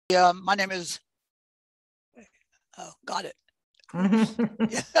My name is, got it.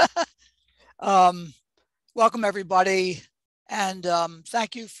 Welcome everybody, and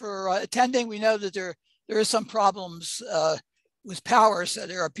thank you for attending. We know that there is some problems with power, so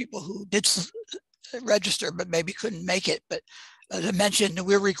there are people who did register but maybe couldn't make it. But as I mentioned,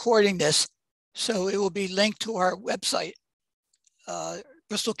 we're recording this, so it will be linked to our website,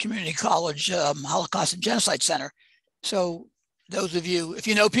 Bristol Community College Holocaust and Genocide Center. So those of you, if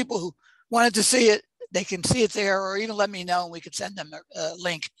you know people who wanted to see it, they can see it there, or even let me know and we could send them a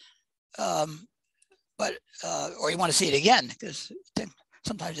link. Or you want to see it again, because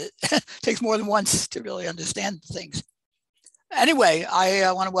sometimes it takes more than once to really understand things. Anyway, I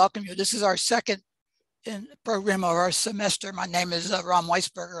want to welcome you. This is our second program of our semester. My name is Ron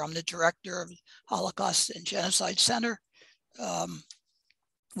Weisberger. I'm the director of Holocaust and Genocide Center.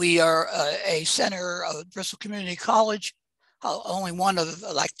 We are a center of Bristol Community College, only one of,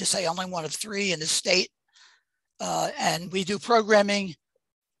 I like to say, only one of three in the state. And we do programming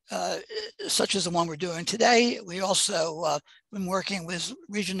such as the one we're doing today. We also been working with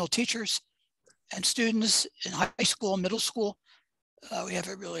regional teachers and students in high school and middle school. We have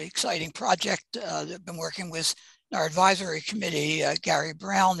a really exciting project that we've been working with our advisory committee, Gary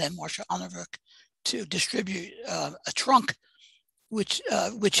Brown and Marsha Honorvik, to distribute a trunk which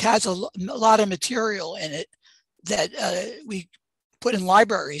has a lot of material in it that we put in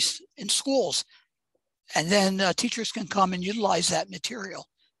libraries in schools, and then teachers can come and utilize that material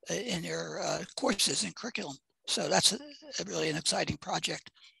in their courses and curriculum. So that's really an exciting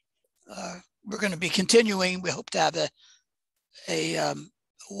project. We're going to be continuing. We hope to have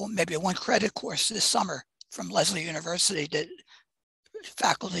maybe a 1-credit course this summer from Lesley University that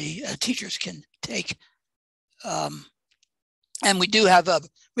faculty teachers can take. And we do have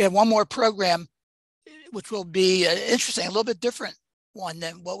we have one more program, which will be interesting, a little bit different one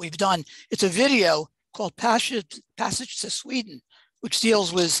than what we've done. It's a video called Passage to Sweden, which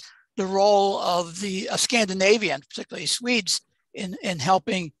deals with the role of the Scandinavian, particularly Swedes, in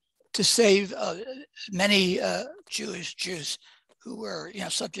helping to save many Jews who were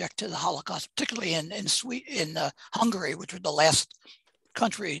subject to the Holocaust, particularly in Hungary, which was the last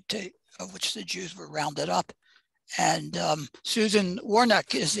country of which the Jews were rounded up. And Susan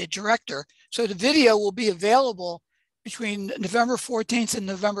Warnock is the director. So the video will be available between November 14th and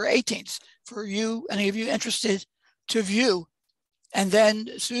November 18th for you, any of you interested to view. And then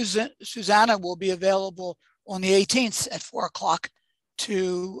Susanna will be available on the 18th at 4 o'clock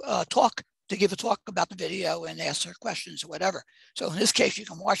to give a talk about the video and answer questions or whatever. So in this case, you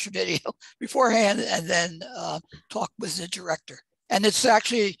can watch the video beforehand and then talk with the director. And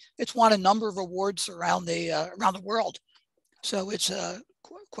it's won a number of awards around the world. So it's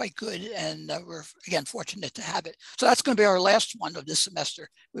quite good, and we're again fortunate to have it. So that's going to be our last one of this semester.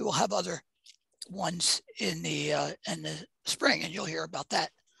 We will have other ones in the spring, and you'll hear about that.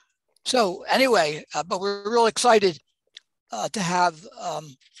 So anyway, but we're real excited to have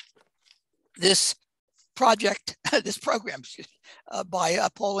this project, this program, by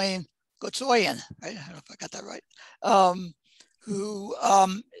Pauline Gotsoyan. Right? I don't know if I got that right. Who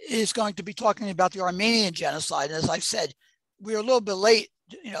is going to be talking about the Armenian Genocide. And as I've said, we're a little bit late.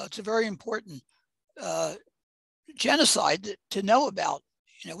 It's a very important genocide to know about.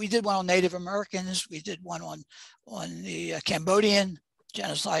 We did one on Native Americans. We did one on the Cambodian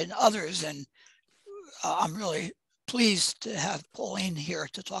genocide and others. And I'm really pleased to have Pauline here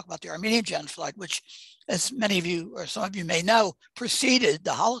to talk about the Armenian Genocide, which, as many of you or some of you may know, preceded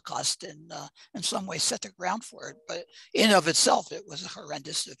the Holocaust and in some ways set the ground for it. But in and of itself, it was a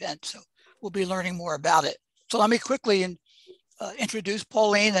horrendous event. So we'll be learning more about it. So let me quickly introduce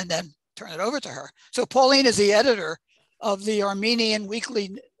Pauline and then turn it over to her. So Pauline is the editor of the Armenian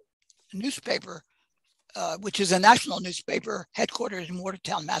Weekly newspaper, which is a national newspaper headquartered in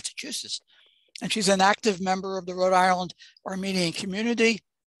Watertown, Massachusetts. And she's an active member of the Rhode Island Armenian community.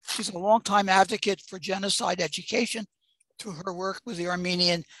 She's a longtime advocate for genocide education through her work with the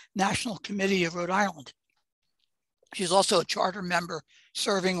Armenian National Committee of Rhode Island. She's also a charter member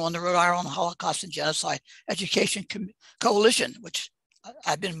serving on the Rhode Island Holocaust and Genocide Education Coalition, which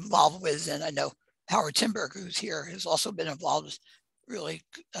I've been involved with, and I know Howard Timberg, who's here, has also been involved with really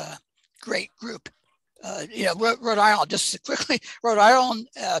great group. Rhode Island, just quickly, Rhode Island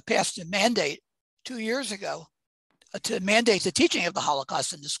passed a mandate 2 years ago to mandate the teaching of the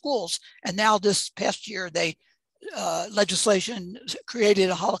Holocaust in the schools. And now this past year, legislation created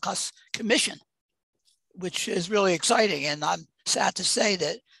a Holocaust Commission, which is really exciting. And I'm sad to say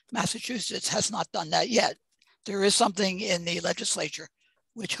that Massachusetts has not done that yet. There is something in the legislature,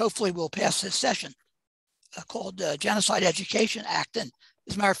 which hopefully will pass this session, called the Genocide Education Act. And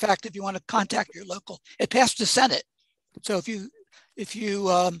As a matter of fact, if you want to contact your local, it passed the Senate. So if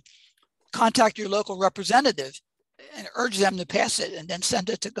you contact your local representative and urge them to pass it and then send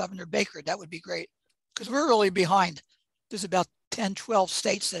it to Governor Baker, that would be great, because we're really behind. There's about 10, 12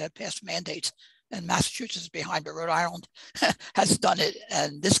 states that have passed mandates, and Massachusetts is behind, but Rhode Island has done it.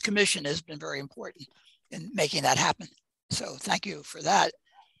 And this commission has been very important in making that happen. So thank you for that.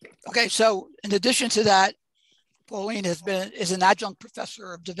 Okay, so in addition to that, Pauline is an adjunct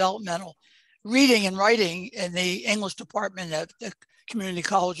professor of developmental reading and writing in the English department at the Community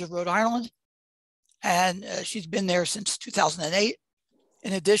College of Rhode Island. And she's been there since 2008.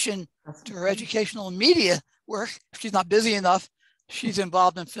 In addition to her educational and media work, if she's not busy enough, she's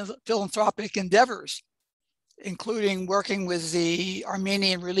involved in philanthropic endeavors, including working with the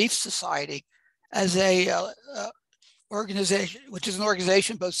Armenian Relief Society as a organization, which is an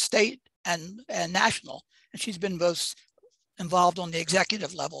organization both state and national. And she's been both involved on the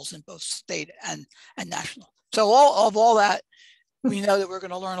executive levels in both state and national. So all that, we know that we're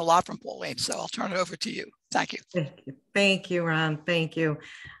going to learn a lot from Pauline. So I'll turn it over to you. Thank you. Thank you, Ron. Thank you.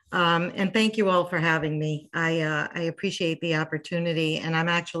 And thank you all for having me. I appreciate the opportunity, and I'm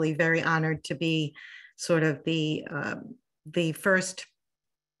actually very honored to be sort of the first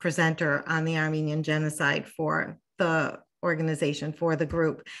presenter on the Armenian Genocide for the organization, for the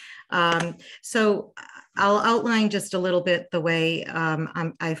group. So I'll outline just a little bit the way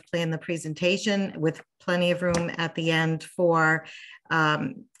I've planned the presentation, with plenty of room at the end for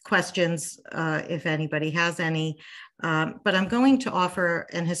questions if anybody has any. But I'm going to offer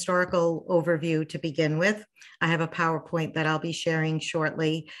an historical overview to begin with. I have a PowerPoint that I'll be sharing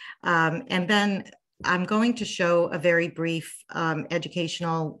shortly. And then I'm going to show a very brief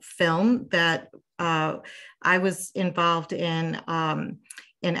educational film that I was involved in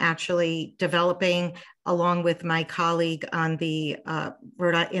actually developing, along with my colleague on the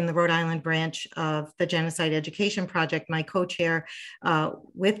in the Rhode Island branch of the Genocide Education Project. My co-chair,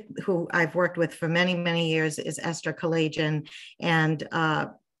 with who I've worked with for many, many years, is Esther Kalajian, and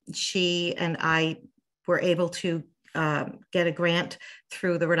she and I were able to get a grant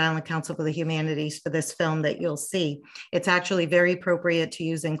through the Rhode Island Council for the Humanities for this film that you'll see. It's actually very appropriate to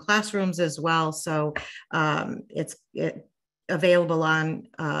use in classrooms as well. So it's available on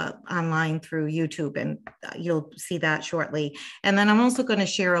online through YouTube, and you'll see that shortly. And then I'm also going to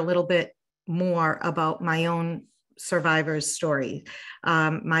share a little bit more about my own survivor's story.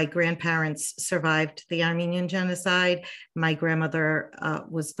 My grandparents survived the Armenian Genocide. My grandmother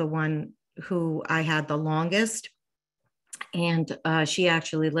was the one who I had the longest, and she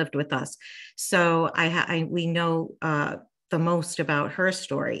actually lived with us. So we know the most about her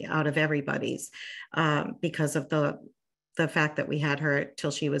story out of everybody's because of the fact that we had her till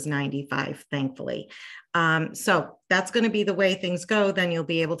she was 95, thankfully. So that's going to be the way things go. Then you'll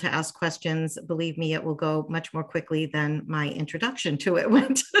be able to ask questions. Believe me, it will go much more quickly than my introduction to it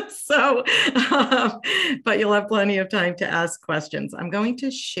went. So, but you'll have plenty of time to ask questions. I'm going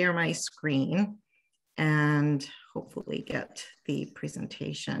to share my screen and hopefully get the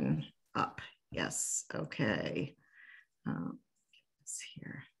presentation up. Yes, okay. Let's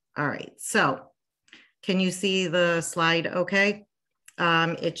here. All right, so can you see the slide okay?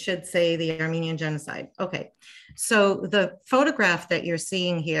 It should say the Armenian Genocide. Okay, so the photograph that you're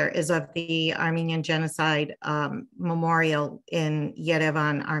seeing here is of the Armenian Genocide memorial in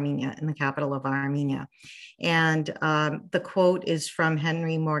Yerevan, Armenia, in the capital of Armenia. And the quote is from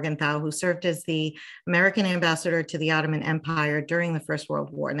Henry Morgenthau, who served as the American ambassador to the Ottoman Empire during the First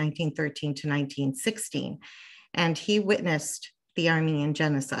World War, 1913 to 1916. And he witnessed the Armenian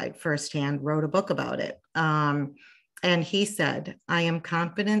Genocide firsthand, wrote a book about it. And he said, "I am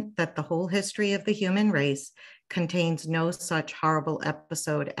confident that the whole history of the human race contains no such horrible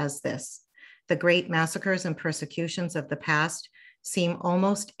episode as this. The great massacres and persecutions of the past seem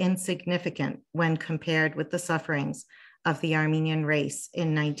almost insignificant when compared with the sufferings of the Armenian race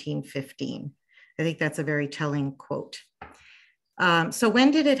in 1915. I think that's a very telling quote. So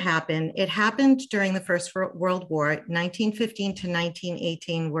when did it happen? It happened during the First World War. 1915 to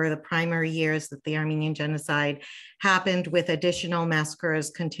 1918 were the primary years that the Armenian Genocide happened, with additional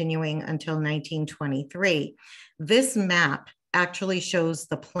massacres continuing until 1923. This map actually shows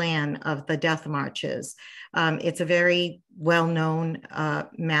the plan of the death marches. It's a very well-known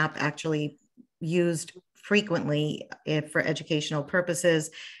map, actually used frequently for educational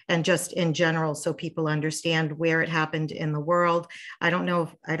purposes and just in general, so people understand where it happened in the world. I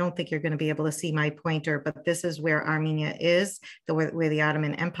don't think you're going to be able to see my pointer, but this is where Armenia is, where the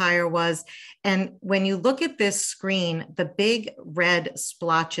Ottoman Empire was. And when you look at this screen, the big red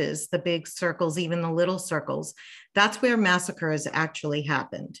splotches, the big circles, even the little circles, That's where massacres actually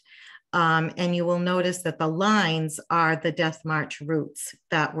happened. And you will notice that the lines are the death march routes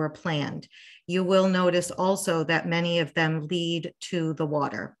that were planned. You will notice also that many of them lead to the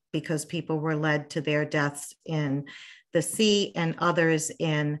water because people were led to their deaths in the sea and others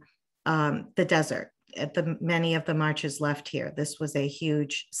in the desert. Many of the marches left here. This was a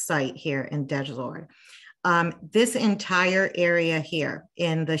huge site here in Dejzor. This entire area here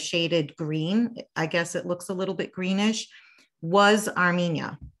in the shaded green, I guess it looks a little bit greenish, was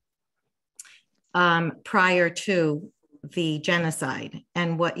Armenia prior to the genocide.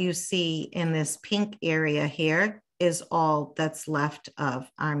 And what you see in this pink area here is all that's left of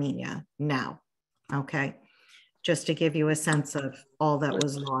Armenia now, okay? Just to give you a sense of all that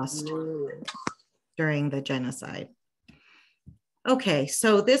was lost during the genocide. Okay,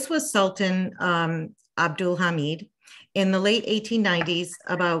 so this was Sultan Abdul Hamid. In the late 1890s,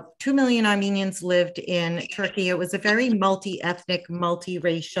 about 2 million Armenians lived in Turkey. It was a very multi-ethnic,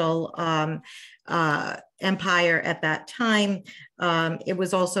 multi-racial empire at that time. It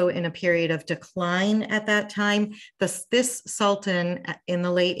was also in a period of decline at that time. This sultan in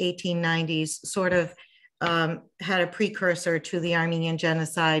the late 1890s sort of had a precursor to the Armenian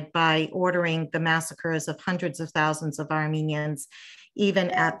Genocide by ordering the massacres of hundreds of thousands of Armenians, even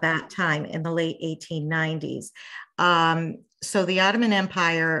at that time in the late 1890s. So the Ottoman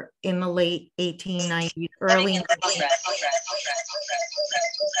Empire in the late 1890s, early.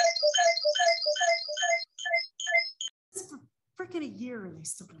 Freaking a year and they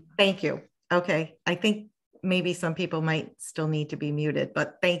still don't know. Thank you. Okay, I think maybe some people might still need to be muted,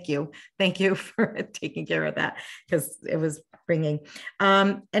 but thank you. Thank you for taking care of that because it was ringing.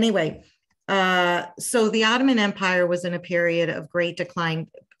 Anyway, so the Ottoman Empire was in a period of great decline.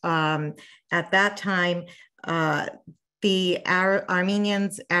 At that time, the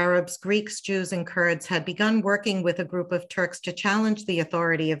Armenians, Arabs, Greeks, Jews, and Kurds had begun working with a group of Turks to challenge the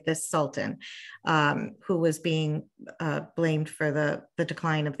authority of this sultan, who was being blamed for the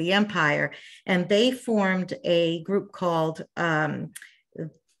decline of the empire. And they formed a group called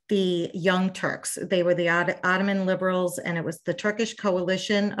the Young Turks. They were the Ottoman liberals, and it was the Turkish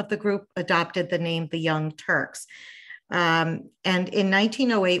coalition of the group adopted the name the Young Turks. And in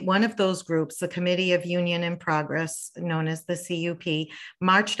 1908, one of those groups, the Committee of Union and Progress, known as the CUP,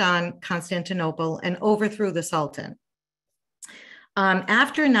 marched on Constantinople and overthrew the Sultan.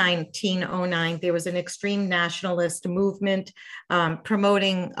 After 1909, there was an extreme nationalist movement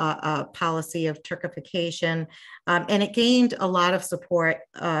promoting a policy of Turkification, and it gained a lot of support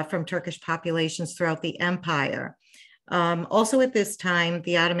from Turkish populations throughout the empire. Also at this time,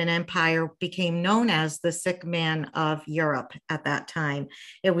 the Ottoman Empire became known as the sick man of Europe at that time.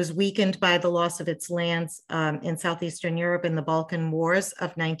 It was weakened by the loss of its lands in Southeastern Europe in the Balkan Wars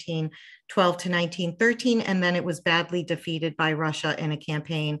of 1912 to 1913, and then it was badly defeated by Russia in a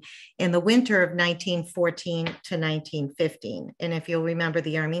campaign in the winter of 1914 to 1915. And if you'll remember,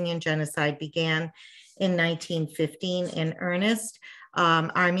 the Armenian Genocide began in 1915 in earnest.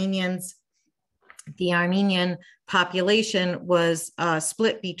 The Armenian population was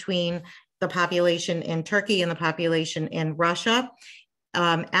split between the population in Turkey and the population in Russia.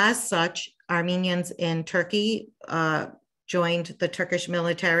 As such, Armenians in Turkey joined the Turkish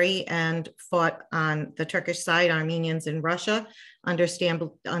military and fought on the Turkish side. Armenians in Russia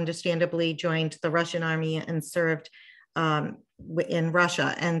understandably joined the Russian army and served in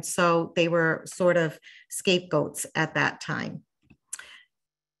Russia. And so they were sort of scapegoats at that time.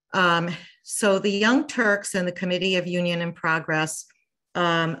 So the Young Turks and the Committee of Union and Progress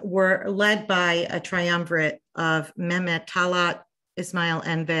were led by a triumvirate of Mehmet Talat, Ismail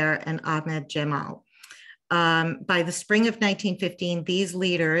Enver, and Ahmed Cemal. By the spring of 1915, these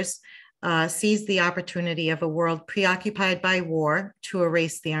leaders seized the opportunity of a world preoccupied by war to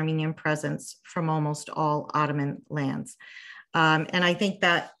erase the Armenian presence from almost all Ottoman lands. And I think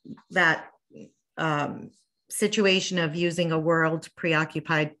that situation of using a world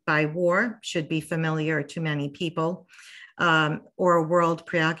preoccupied by war should be familiar to many people, or a world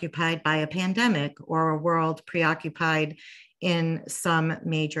preoccupied by a pandemic, or a world preoccupied in some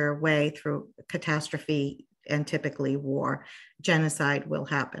major way through catastrophe and typically war. Genocide will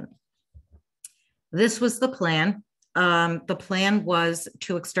happen. This was the plan. The plan was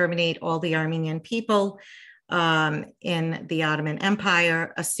to exterminate all the Armenian people in the Ottoman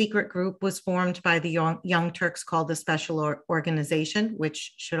Empire. A secret group was formed by the Young Turks called the Special Organization,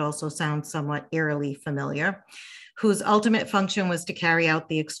 which should also sound somewhat eerily familiar, whose ultimate function was to carry out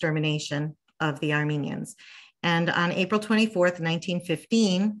the extermination of the Armenians. And on April 24th,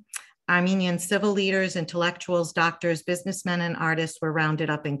 1915, Armenian civil leaders, intellectuals, doctors, businessmen, and artists were rounded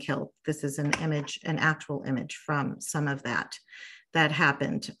up and killed. This is an image, an actual image from some of that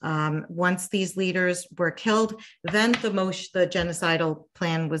happened. Once these leaders were killed, then the genocidal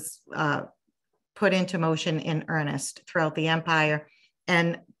plan was put into motion in earnest throughout the empire,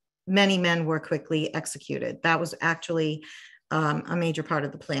 and many men were quickly executed. That was actually a major part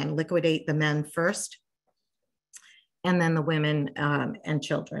of the plan: liquidate the men first, and then the women and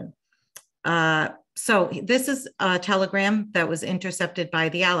children. So this is a telegram that was intercepted by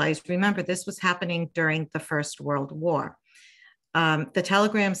the Allies. Remember, this was happening during the First World War. The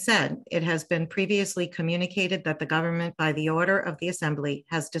telegram said, "It has been previously communicated that the government, by the order of the Assembly,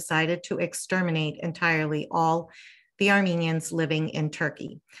 has decided to exterminate entirely all the Armenians living in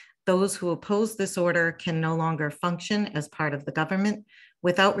Turkey. Those who oppose this order can no longer function as part of the government.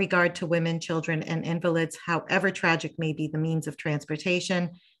 Without regard to women, children, and invalids, however tragic may be the means of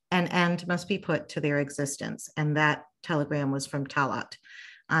transportation, an end must be put to their existence." And that telegram was from Talat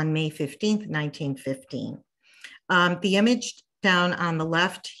on May 15th, 1915. The image down on the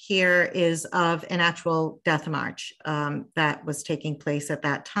left here is of an actual death march that was taking place at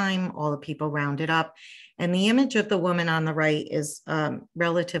that time, all the people rounded up. And the image of the woman on the right is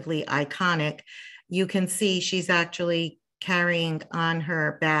relatively iconic. You can see she's actually carrying on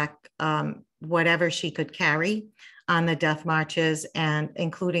her back whatever she could carry on the death marches, and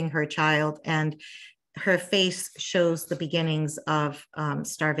including her child, and her face shows the beginnings of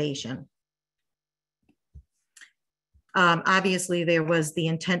starvation. Obviously, there was the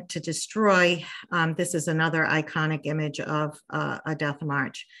intent to destroy. This is another iconic image of a death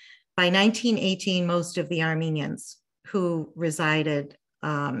march. By 1918, most of the Armenians who resided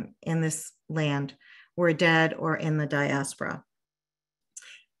in this land were dead or in the diaspora.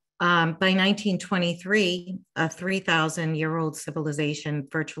 By 1923, a 3,000-year-old civilization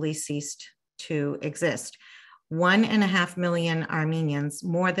virtually ceased to exist. 1.5 million Armenians,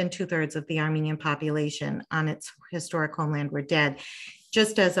 more than 2/3 of the Armenian population on its historic homeland, were dead.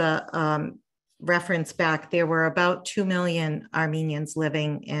 Just as a reference back, there were about 2 million Armenians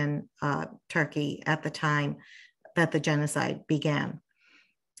living in Turkey at the time that the genocide began.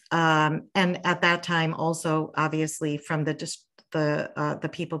 And at that time also, obviously, from the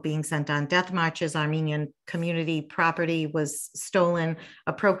people being sent on death marches, Armenian community property was stolen,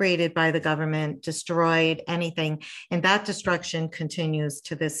 appropriated by the government, destroyed, anything. And that destruction continues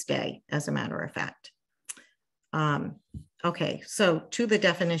to this day, as a matter of fact. Okay, so to the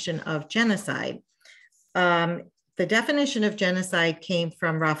definition of genocide. The definition of genocide came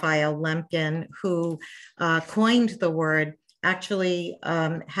from Raphael Lemkin, who coined the word, actually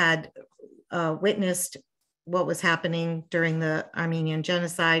had witnessed what was happening during the Armenian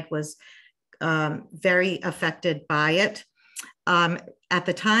Genocide, was very affected by it. At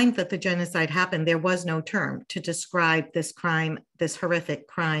the time that the genocide happened, there was no term to describe this crime, this horrific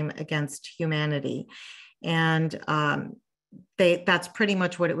crime against humanity. And that's pretty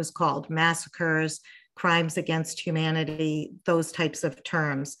much what it was called: massacres, crimes against humanity, those types of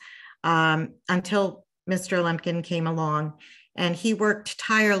terms, until Mr. Lemkin came along, and he worked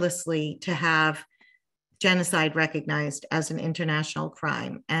tirelessly to have genocide recognized as an international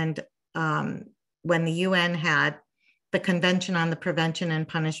crime. And when the UN had the Convention on the Prevention and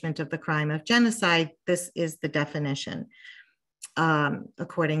Punishment of the Crime of Genocide, this is the definition,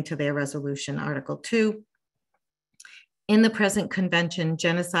 according to their resolution, Article 2. In the present convention,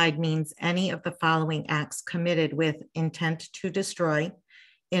 genocide means any of the following acts committed with intent to destroy,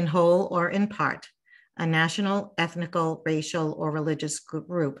 in whole or in part, a national, ethnical, racial, or religious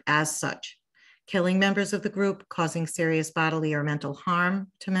group as such: killing members of the group, causing serious bodily or mental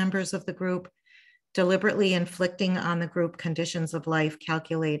harm to members of the group, deliberately inflicting on the group conditions of life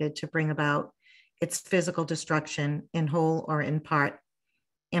calculated to bring about its physical destruction in whole or in part,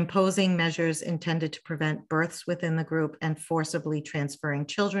 imposing measures intended to prevent births within the group, and forcibly transferring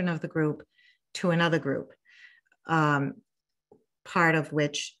children of the group to another group, part of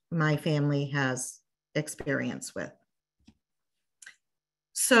which my family has experience with.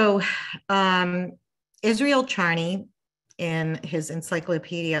 So Israel Charney, in his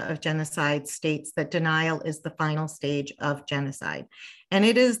Encyclopedia of Genocide, states that denial is the final stage of genocide. And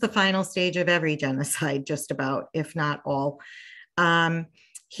it is the final stage of every genocide, just about, if not all.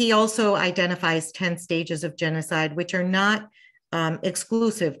 He also identifies 10 stages of genocide, which are not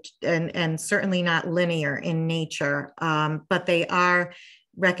exclusive and certainly not linear in nature, but they are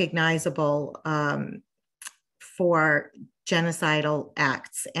recognizable for genocidal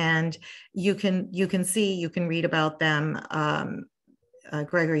acts. And you can read about them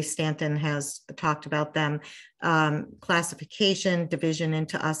Gregory Stanton has talked about them. Classification, division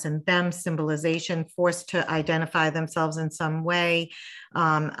into us and them, symbolization, forced to identify themselves in some way.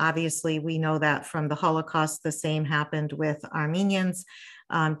 Obviously, we know that from the Holocaust, the same happened with Armenians.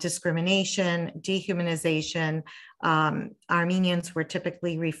 Discrimination, dehumanization. Armenians were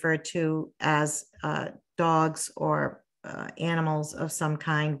typically referred to as dogs or animals of some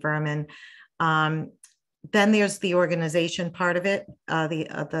kind, vermin. Then there's the organization part of it.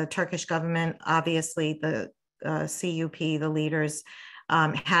 The Turkish government, obviously the CUP, the leaders,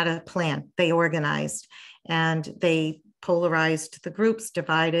 had a plan. They organized and they polarized the groups,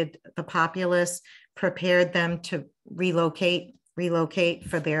 divided the populace, prepared them to relocate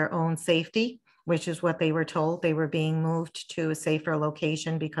for their own safety, which is what they were told. They were being moved to a safer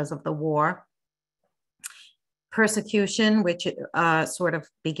location because of the war. Persecution, which sort of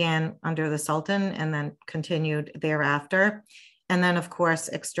began under the Sultan and then continued thereafter. And then, of course,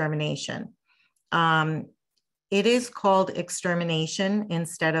 extermination. It is called extermination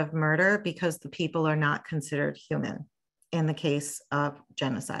instead of murder because the people are not considered human in the case of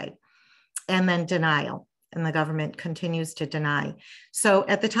genocide. And then denial, and the government continues to deny. So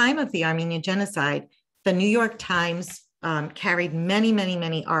at the time of the Armenian Genocide, the New York Times carried many, many,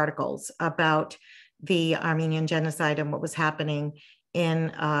 many articles about the Armenian Genocide and what was happening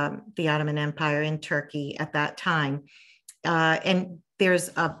in the Ottoman Empire in Turkey at that time. And there's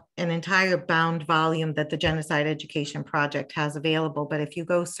an entire bound volume that the Genocide Education Project has available. But if you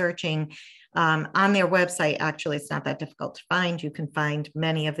go searching on their website, actually, it's not that difficult to find. You can find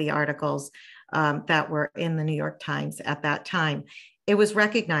many of the articles that were in the New York Times at that time. It was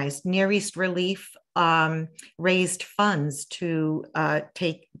recognized. Near East Relief raised funds to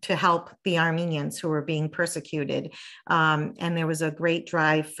help the Armenians who were being persecuted. And there was a great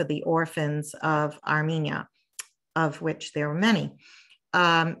drive for the orphans of Armenia, of which there were many.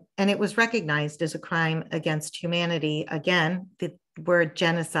 And it was recognized as a crime against humanity. Again, the word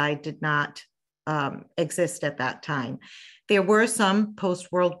genocide did not exist at that time. There were some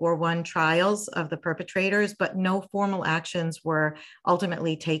post-World War I trials of the perpetrators, but no formal actions were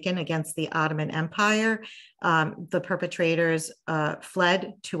ultimately taken against the Ottoman Empire. The perpetrators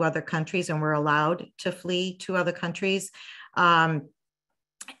fled to other countries and were allowed to flee to other countries. And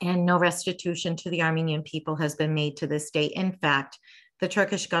no restitution to the Armenian people has been made to this day. In fact, the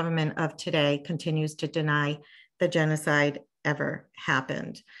Turkish government of today continues to deny the genocide ever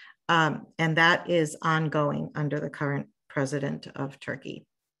happened. And that is ongoing under the current president of Turkey.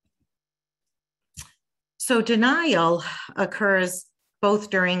 So denial occurs both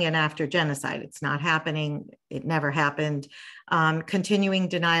during and after genocide. It's not happening. It never happened. Continuing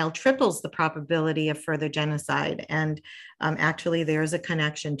denial triples the probability of further genocide. And actually, there's a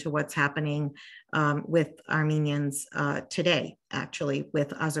connection to what's happening with Armenians today, actually,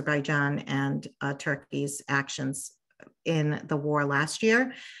 with Azerbaijan and Turkey's actions in the war last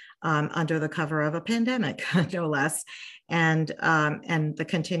year. Under the cover of a pandemic, no less, and the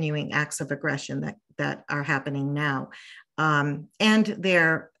continuing acts of aggression that are happening now, and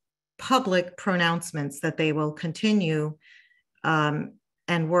their public pronouncements that they will continue and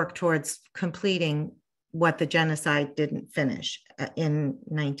work towards completing what the genocide didn't finish in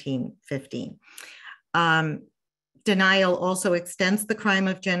 1915. Denial also extends the crime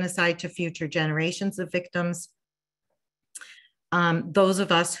of genocide to future generations of victims. Those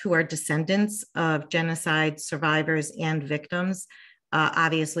of us who are descendants of genocide survivors and victims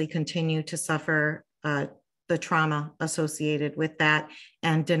obviously continue to suffer the trauma associated with that,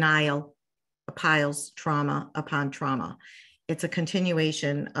 and denial piles trauma upon trauma. It's a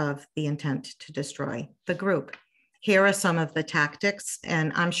continuation of the intent to destroy the group. Here are some of the tactics,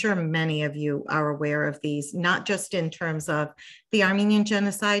 and I'm sure many of you are aware of these, not just in terms of the Armenian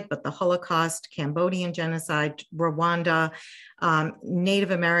Genocide, but the Holocaust, Cambodian Genocide, Rwanda,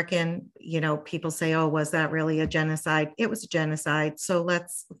 Native American, people say, oh, was that really a genocide? It was a genocide. So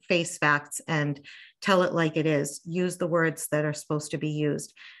let's face facts and tell it like it is. Use the words that are supposed to be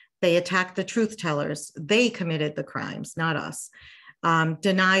used. They attacked the truth tellers. They committed the crimes, not us.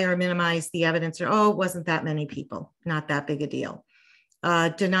 Deny or minimize the evidence, or, oh, it wasn't that many people, not that big a deal.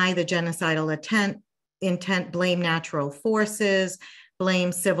 Deny the genocidal intent, blame natural forces,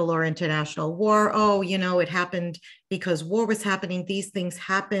 blame civil or international war. Oh, it happened because war was happening. These things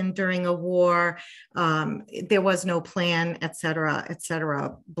happened during a war. There was no plan, et cetera, et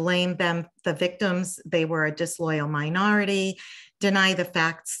cetera. Blame them, the victims. They were a disloyal minority. Deny the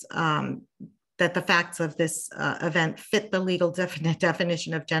facts, that the facts of this event fit the legal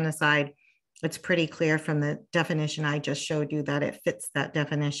definition of genocide. It's pretty clear from the definition I just showed you that it fits that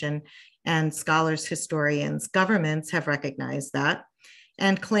definition. And scholars, historians, governments have recognized that.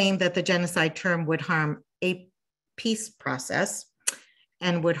 and claimed that the genocide term would harm a peace process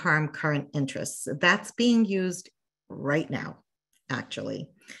and would harm current interests. That's being used right now, actually,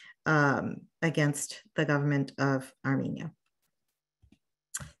 against the government of Armenia.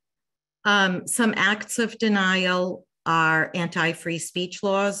 Some acts of denial are anti-free speech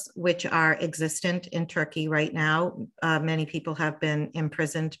laws, which are existent in Turkey right now. Many people have been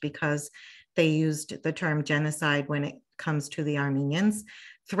imprisoned because they used the term genocide when it comes to the Armenians.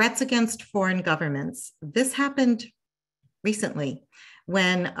 Threats against foreign governments. This happened recently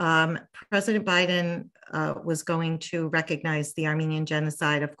when President Biden was going to recognize the Armenian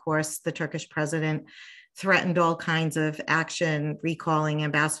genocide. Of course, the Turkish president threatened all kinds of action, recalling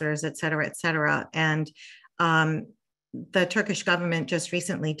ambassadors, et cetera, et cetera. And the Turkish government just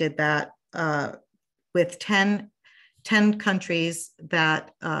recently did that with 10 countries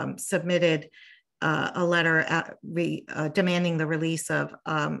that submitted a letter demanding the release of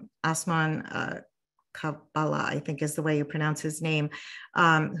Osman Kavala, I think is the way you pronounce his name,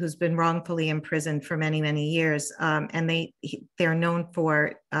 who's been wrongfully imprisoned for many, many years. And they're known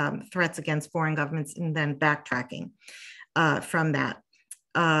for threats against foreign governments and then backtracking from that.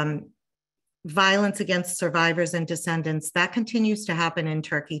 Violence against survivors and descendants, that continues to happen in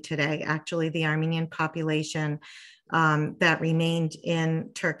Turkey today. Actually, the Armenian population that remained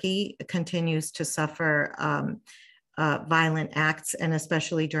in Turkey continues to suffer violent acts, and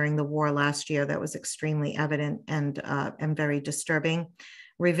especially during the war last year, that was extremely evident and very disturbing.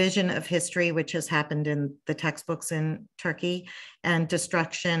 Revision of history, which has happened in the textbooks in Turkey, and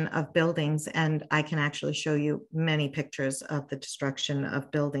destruction of buildings. And I can actually show you many pictures of the destruction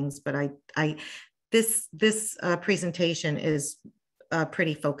of buildings, but this presentation is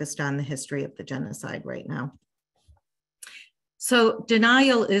pretty focused on the history of the genocide right now. So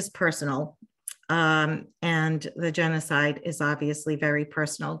denial is personal. And the genocide is obviously very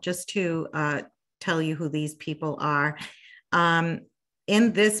personal. Just to tell you who these people are,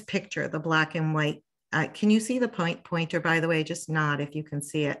 in this picture, the black and white, can you see the pointer, by the way? Just nod if you can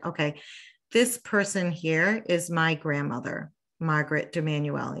see it. Okay. This person here is my grandmother, Margaret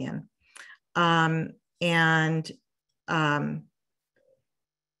D'Emanuelian.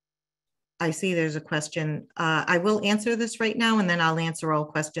 I see there's a question. I will answer this right now, and then I'll answer all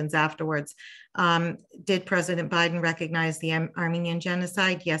questions afterwards. Did President Biden recognize the Armenian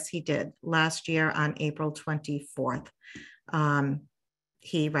genocide? Yes, he did. Last year on April 24th,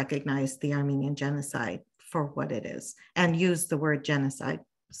 he recognized the Armenian genocide for what it is and used the word genocide.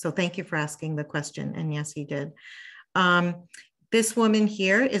 So thank you for asking the question. And yes, he did. This woman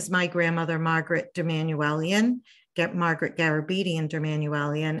here is my grandmother, Margaret D'Emanuelian. Margaret Garabedian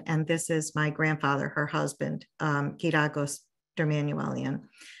D'Emanuelian, and this is my grandfather, her husband, Giragos D'Emanuelian,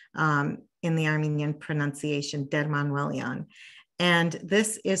 in the Armenian pronunciation, Dermanuelian. And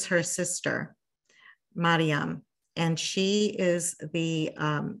this is her sister, Mariam, and she is the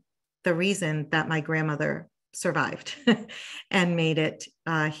reason that my grandmother survived and made it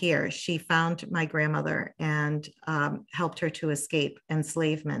here. She found my grandmother and helped her to escape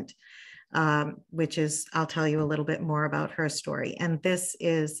enslavement. Which is, I'll tell you a little bit more about her story. And this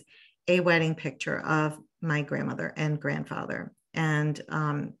is a wedding picture of my grandmother and grandfather. And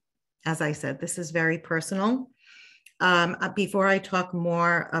as I said, this is very personal. Before I talk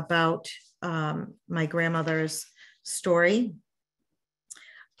more about my grandmother's story,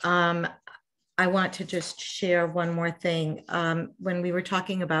 I want to just share one more thing. When we were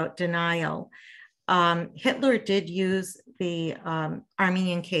talking about denial, Hitler did use the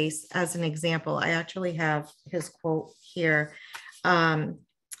Armenian case as an example. I actually have his quote here.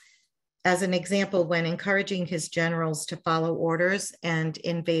 As an example, when encouraging his generals to follow orders and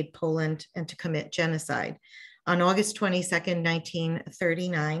invade Poland and to commit genocide. On August 22nd,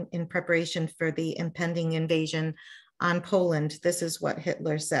 1939, in preparation for the impending invasion on Poland, this is what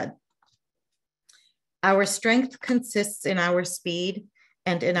Hitler said. Our strength consists in our speed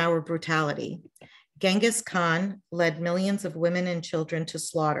and in our brutality. Genghis Khan led millions of women and children to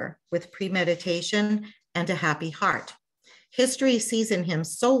slaughter with premeditation and a happy heart. History sees in him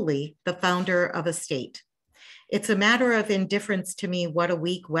solely the founder of a state. It's a matter of indifference to me what a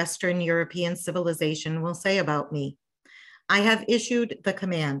weak Western European civilization will say about me. I have issued the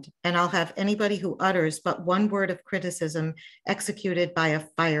command, and I'll have anybody who utters but one word of criticism executed by a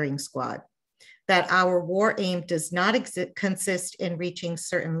firing squad. That our war aim does not consist in reaching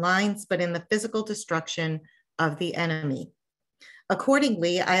certain lines, but in the physical destruction of the enemy.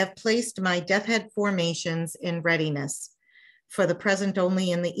 Accordingly, I have placed my death head formations in readiness, for the present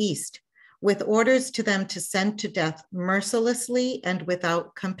only in the east, with orders to them to send to death mercilessly and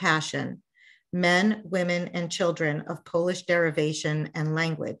without compassion men, women, and children of Polish derivation and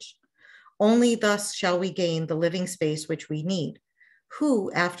language. Only thus shall we gain the living space which we need.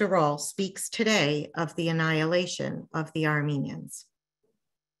 Who, after all, speaks today of the annihilation of the Armenians?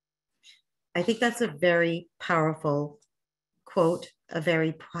 I think that's a very powerful quote, a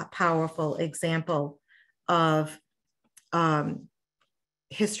very powerful example of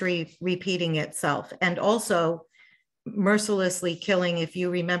history repeating itself, and also mercilessly killing. If you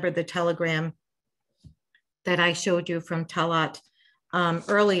remember the telegram that I showed you from Talat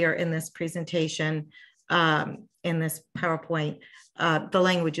earlier in this presentation, in this PowerPoint, the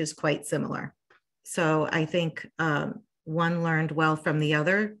language is quite similar. So I think one learned well from the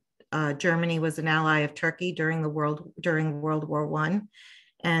other. Germany was an ally of Turkey during World War I,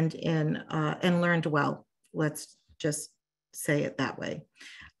 and learned well. Let's just say it that way.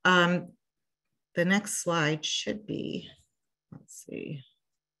 The next slide should be, let's see.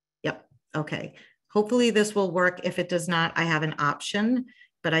 Yep, okay. Hopefully this will work. If it does not, I have an option,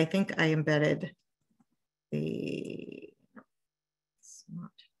 but I think I embedded it's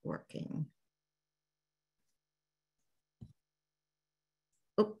not working.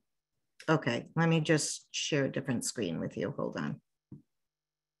 Oh, okay, let me just share a different screen with you. Hold on.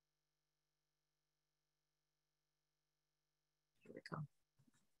 Here we go.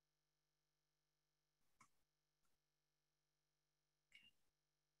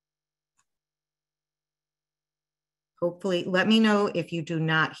 Hopefully, let me know if you do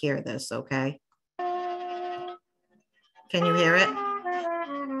not hear this, okay? Can you hear it?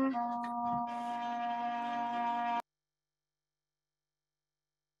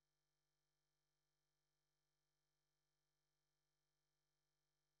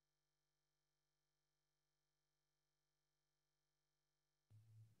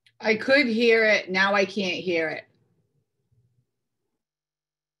 I could hear it. Now I can't hear it.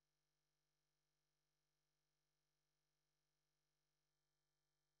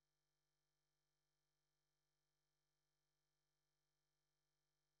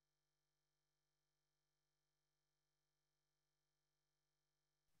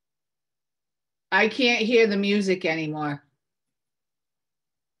 I can't hear the music anymore.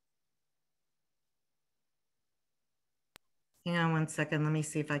 Hang on one second. Let me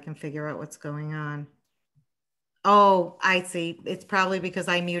see if I can figure out what's going on. Oh, I see. It's probably because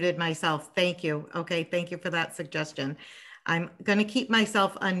I muted myself. Thank you. Okay, thank you for that suggestion. I'm going to keep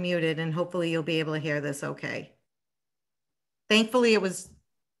myself unmuted and hopefully you'll be able to hear this okay. Thankfully, it was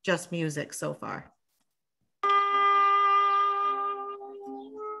just music so far.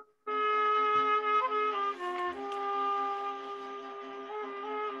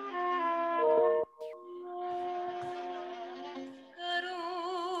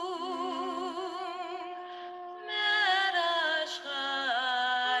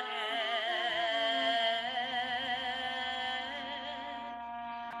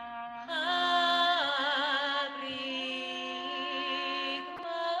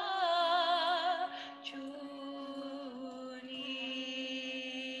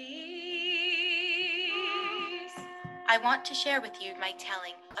 I want to share with you my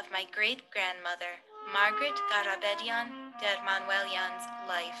telling of my great-grandmother, Margaret Garabedian Dermanwelian's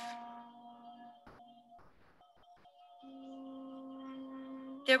life.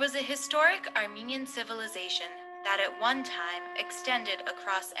 There was a historic Armenian civilization that at one time extended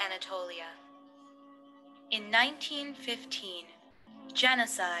across Anatolia. In 1915,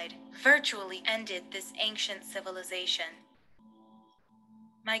 genocide virtually ended this ancient civilization.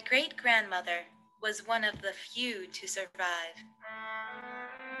 My great-grandmother was one of the few to survive.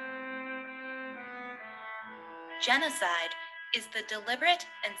 Genocide is the deliberate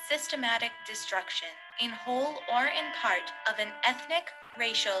and systematic destruction, in whole or in part, of an ethnic,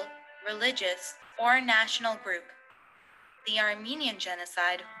 racial, religious, or national group. The Armenian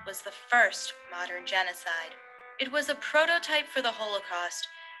Genocide was the first modern genocide. It was a prototype for the Holocaust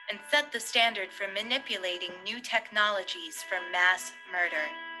and set the standard for manipulating new technologies for mass murder.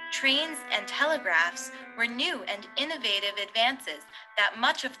 Trains and telegraphs were new and innovative advances that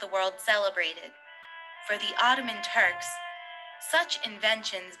much of the world celebrated. For the Ottoman Turks, such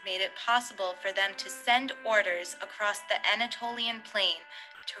inventions made it possible for them to send orders across the Anatolian plain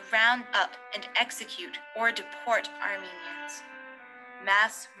to round up and execute or deport Armenians.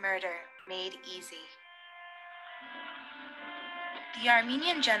 Mass murder made easy. The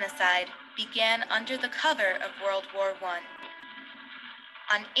Armenian Genocide began under the cover of World War I.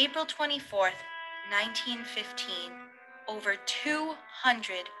 On April 24th, 1915, over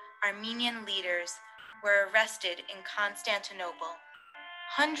 200 Armenian leaders were arrested in Constantinople.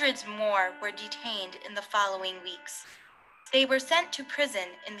 Hundreds more were detained in the following weeks. They were sent to prison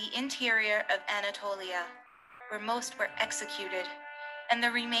in the interior of Anatolia, where most were executed, and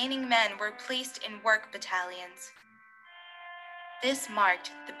the remaining men were placed in work battalions. This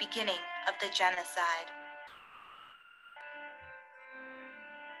marked the beginning of the genocide.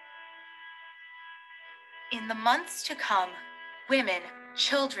 In the months to come, women,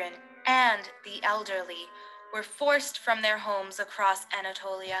 children, and the elderly were forced from their homes across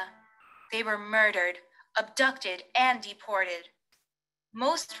Anatolia. They were murdered, abducted, and deported.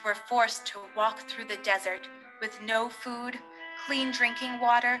 Most were forced to walk through the desert with no food, clean drinking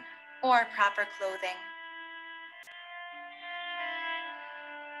water, or proper clothing.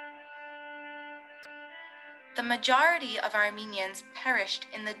 The majority of Armenians perished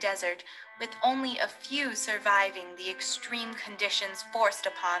in the desert, with only a few surviving the extreme conditions forced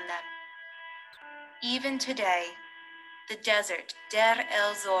upon them. Even today, the desert, Der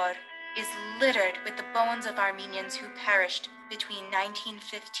el-Zor, is littered with the bones of Armenians who perished between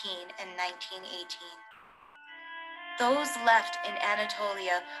 1915 and 1918. Those left in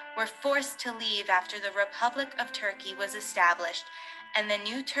Anatolia were forced to leave after the Republic of Turkey was established, and the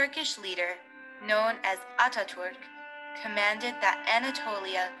new Turkish leader, known as Ataturk, commanded that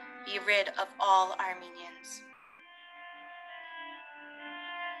Anatolia be rid of all Armenians.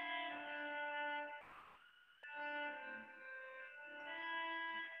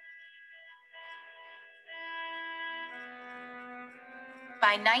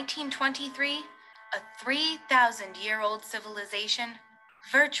 By 1923, a 3,000-year-old civilization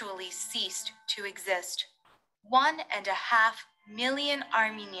virtually ceased to exist. 1.5 million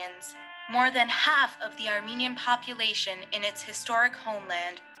Armenians, more than half of the Armenian population in its historic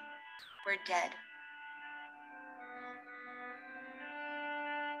homeland, were dead.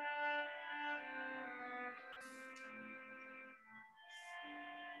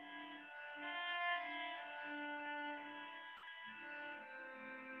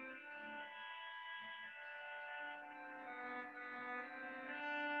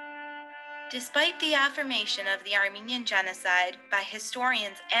 Despite the affirmation of the Armenian Genocide by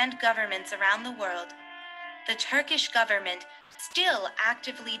historians and governments around the world, the Turkish government still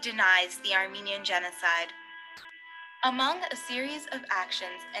actively denies the Armenian Genocide. Among a series of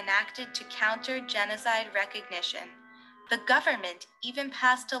actions enacted to counter genocide recognition, the government even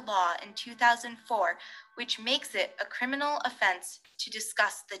passed a law in 2004 which makes it a criminal offense to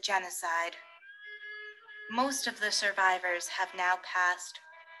discuss the genocide. Most of the survivors have now passed.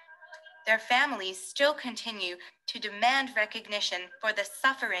 Their families still continue to demand recognition for the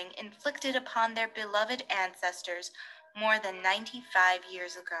suffering inflicted upon their beloved ancestors more than 95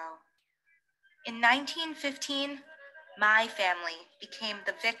 years ago. In 1915, my family became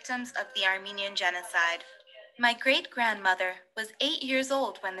the victims of the Armenian Genocide. My great-grandmother was 8 years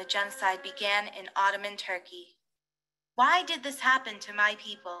old when the genocide began in Ottoman Turkey. Why did this happen to my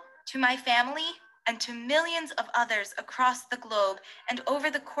people, to my family, and to millions of others across the globe and over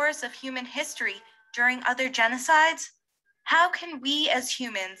the course of human history during other genocides? How can we as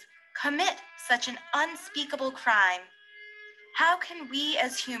humans commit such an unspeakable crime? How can we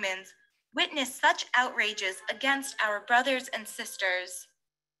as humans witness such outrages against our brothers and sisters?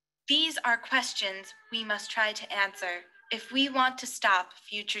 These are questions we must try to answer if we want to stop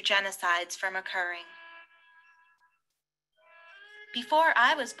future genocides from occurring. Before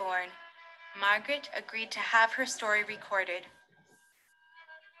I was born, Margaret agreed to have her story recorded.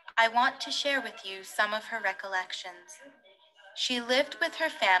 I want to share with you some of her recollections. She lived with her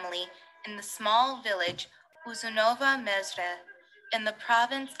family in the small village Uzunova Mezre in the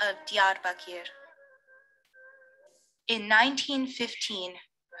province of Diyarbakir. In 1915,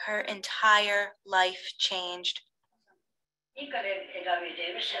 her entire life changed.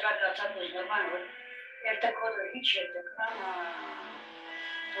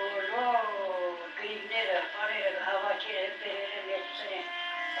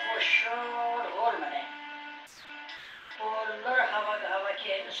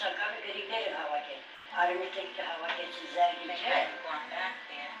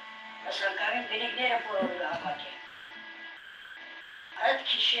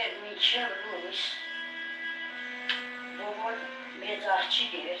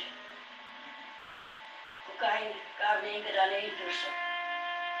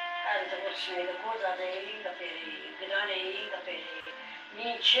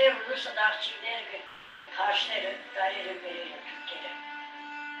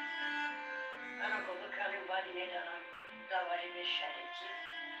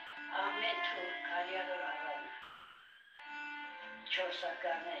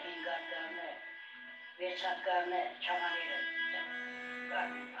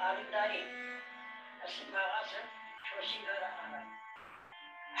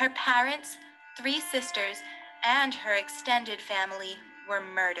 Her parents, 3 sisters, and her extended family were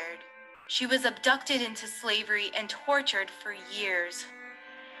murdered. She was abducted into slavery and tortured for years.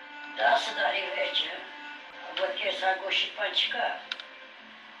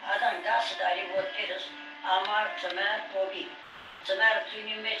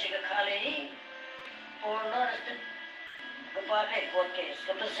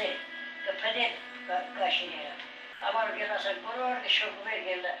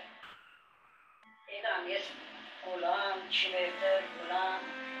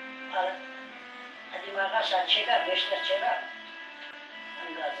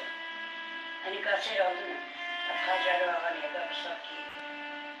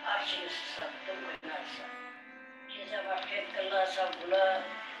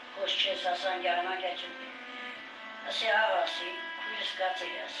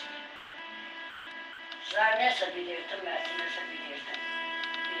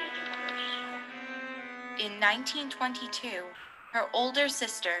 In 1922, her older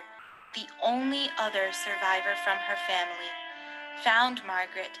sister, the only other survivor from her family, found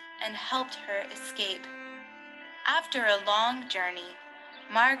Margaret and helped her escape. After a long journey,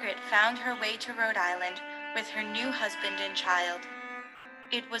 Margaret found her way to Rhode Island with her new husband and child.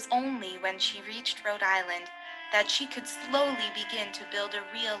 It was only when she reached Rhode Island that she could slowly begin to build a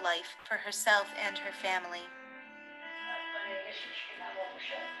real life for herself and her family.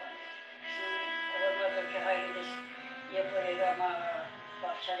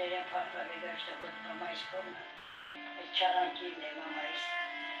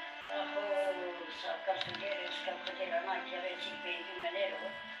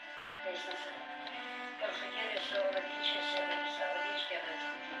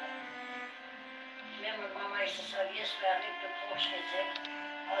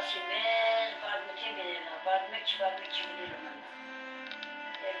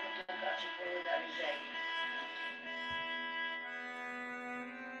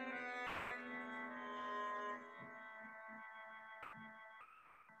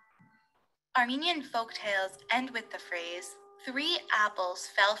 Armenian folktales end with the phrase, 3 apples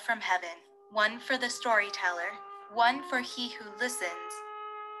fell from heaven, 1 for the storyteller, 1 for he who listens,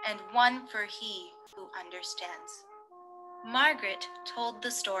 and 1 for he who understands. Margaret told the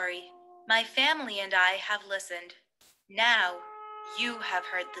story. My family and I have listened. Now you have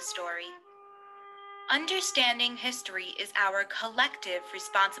heard the story. Understanding history is our collective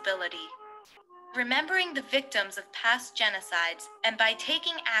responsibility. Remembering the victims of past genocides and by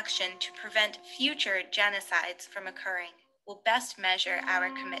taking action to prevent future genocides from occurring will best measure our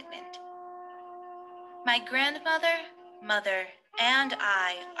commitment. My grandmother, mother, and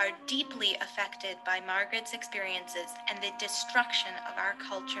I are deeply affected by Margaret's experiences and the destruction of our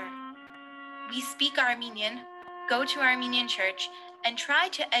culture. We speak Armenian, go to Armenian church, and try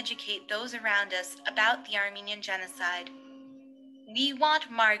to educate those around us about the Armenian Genocide. We want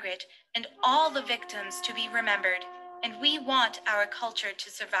Margaret and all the victims to be remembered, and we want our culture to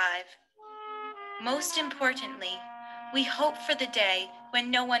survive. Most importantly, we hope for the day when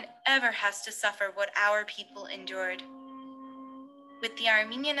no one ever has to suffer what our people endured. With the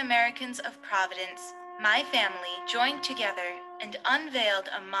Armenian Americans of Providence, my family joined together and unveiled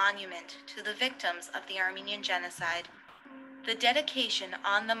a monument to the victims of the Armenian Genocide. The dedication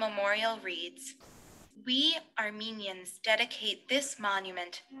on the memorial reads, "We Armenians dedicate this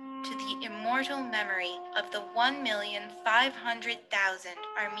monument to the immortal memory of the 1,500,000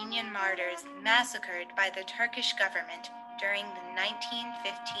 Armenian martyrs massacred by the Turkish government during the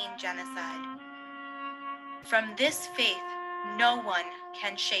 1915 genocide. From this faith, no one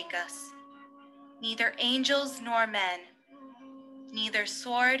can shake us, neither angels nor men, neither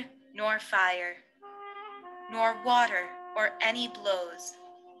sword nor fire, nor water or any blows,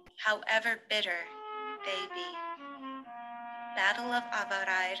 however bitter they be." Battle of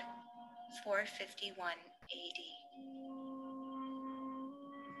Avarar, 451 AD.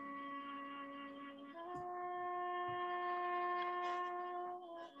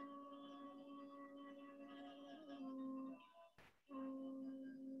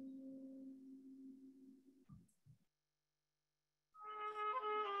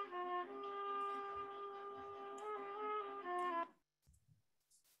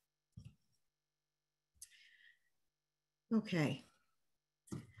 Okay.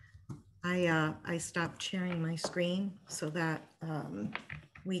 I stopped sharing my screen so that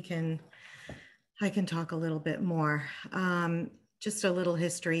I can talk a little bit more. Just a little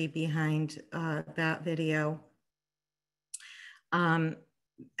history behind that video.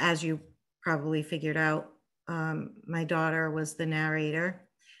 As you probably figured out, my daughter was the narrator.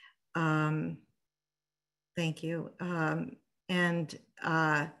 Thank you. And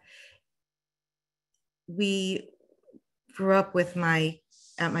we grew up with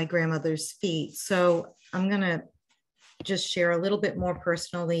at my grandmother's feet. So I'm gonna just share a little bit more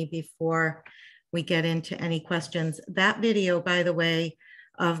personally before we get into any questions. That video, by the way,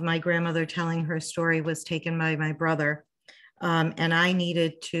 of my grandmother telling her story was taken by my brother. And I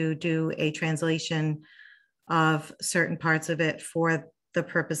needed to do a translation of certain parts of it for the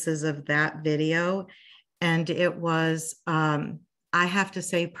purposes of that video. And it was, I have to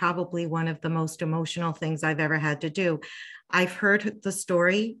say, probably one of the most emotional things I've ever had to do. I've heard the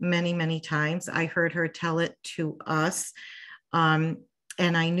story many, many times. I heard her tell it to us. And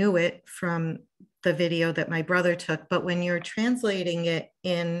I knew it from the video that my brother took. But when you're translating it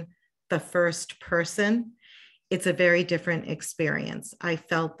in the first person, it's a very different experience. I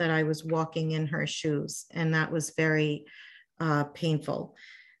felt that I was walking in her shoes, and that was very painful.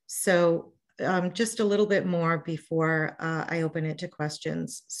 So just a little bit more before I open it to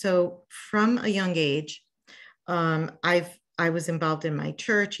questions. So from a young age, I was involved in my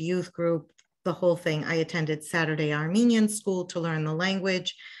church, youth group, the whole thing. I attended Saturday Armenian school to learn the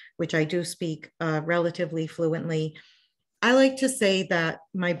language, which I do speak relatively fluently. I like to say that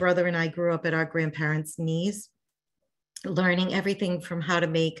my brother and I grew up at our grandparents' knees, learning everything from how to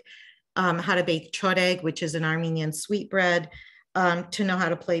bake choreg, which is an Armenian sweetbread, to know how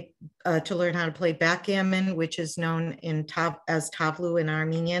to play, to learn how to play backgammon, which is known as tavlu in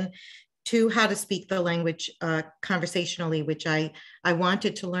Armenian, to how to speak the language conversationally, which I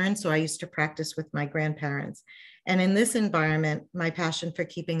wanted to learn. So I used to practice with my grandparents. And in this environment, my passion for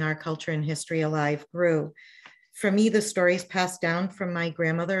keeping our culture and history alive grew. For me, the stories passed down from my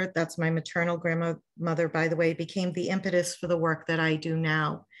grandmother, that's my maternal grandmother, by the way, became the impetus for the work that I do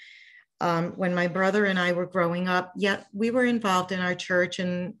now. When my brother and I were growing up, we were involved in our church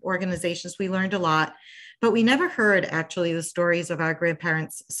and organizations. We learned a lot, but we never heard actually the stories of our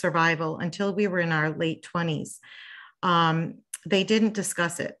grandparents' survival until we were in our late 20s. They didn't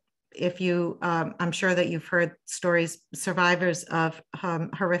discuss it. I'm sure that you've heard stories, survivors of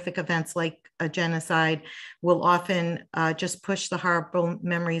horrific events like a genocide will often just push the horrible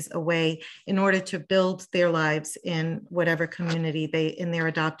memories away in order to build their lives in whatever community in their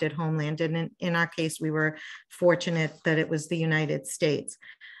adopted homeland. And in our case, we were fortunate that it was the United States.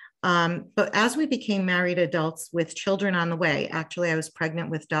 But as we became married adults with children on the way, actually, I was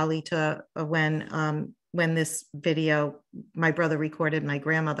pregnant with Dalita when this video, my brother recorded my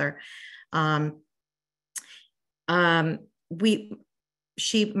grandmother. My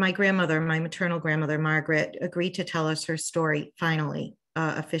maternal grandmother, Margaret, agreed to tell us her story finally,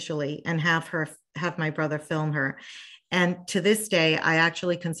 officially, and have my brother film her. And to this day, I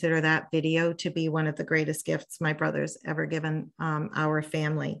actually consider that video to be one of the greatest gifts my brother's ever given our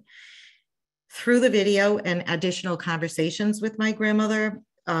family. Through the video and additional conversations with my grandmother,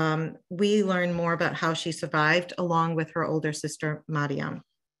 we learned more about how she survived along with her older sister, Mariam.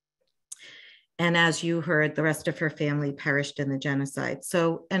 And as you heard, the rest of her family perished in the genocide.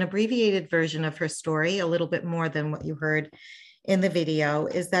 So an abbreviated version of her story, a little bit more than what you heard in the video,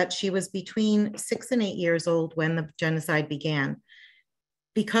 is that she was between 6 and 8 years old when the genocide began.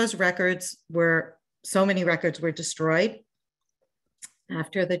 Because so many records were destroyed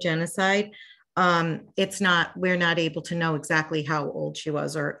after the genocide, we're not able to know exactly how old she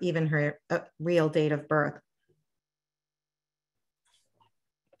was or even her real date of birth.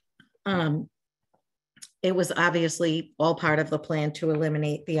 It was obviously all part of the plan to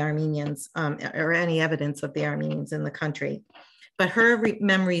eliminate the Armenians or any evidence of the Armenians in the country. But her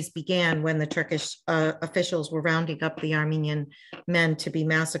memories began when the Turkish officials were rounding up the Armenian men to be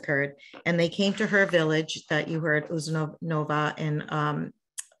massacred. And they came to her village that you heard, Uznova in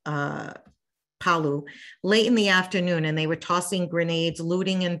Palu, late in the afternoon, and they were tossing grenades,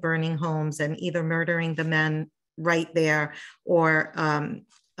 looting and burning homes, and either murdering the men right there or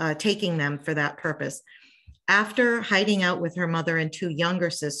taking them for that purpose. After hiding out with her mother and 2 younger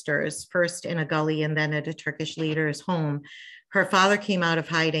sisters, first in a gully and then at a Turkish leader's home, her father came out of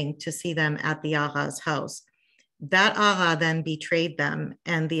hiding to see them at the Agha's house. That Agha then betrayed them,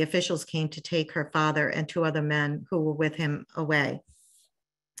 and the officials came to take her father and 2 other men who were with him away.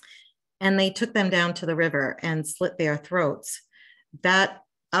 And they took them down to the river and slit their throats. That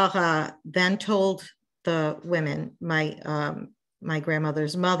Agha then told the women, my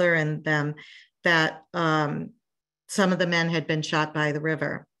grandmother's mother and them, that some of the men had been shot by the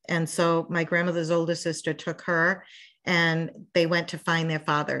river. And so my grandmother's older sister took her and they went to find their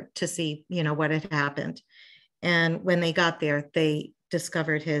father to see, what had happened. And when they got there, they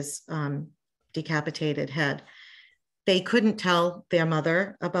discovered his decapitated head. They couldn't tell their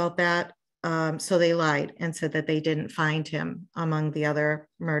mother about that. So they lied and said that they didn't find him among the other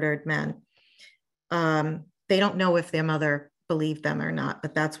murdered men. They don't know if their mother believed them or not,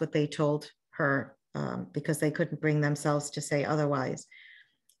 but that's what they told her, because they couldn't bring themselves to say otherwise.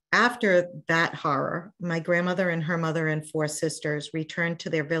 After that horror, my grandmother and her mother and 4 sisters returned to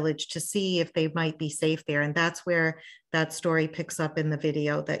their village to see if they might be safe there. And that's where that story picks up in the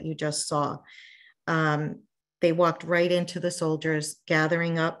video that you just saw. They walked right into the soldiers,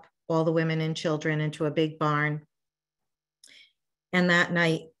 gathering up all the women and children into a big barn. And that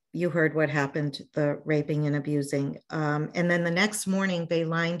night, you heard what happened, the raping and abusing. And then the next morning, they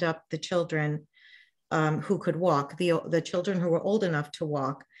lined up the children who could walk, the children who were old enough to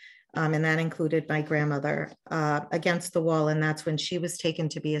walk, and that included my grandmother, against the wall. And that's when she was taken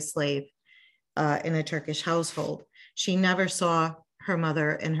to be a slave in a Turkish household. She never saw her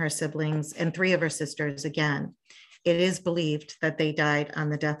mother and her siblings and 3 of her sisters again. It is believed that they died on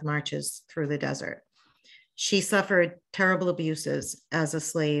the death marches through the desert. She suffered terrible abuses as a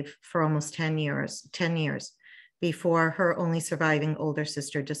slave for almost 10 years before her only surviving older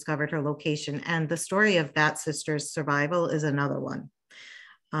sister discovered her location. And the story of that sister's survival is another one.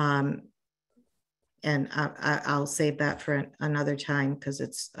 And I'll save that for another time because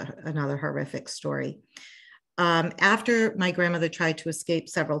it's another horrific story. After my grandmother tried to escape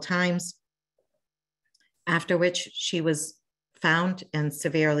several times, after which she was found and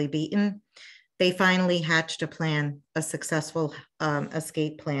severely beaten, they finally hatched a successful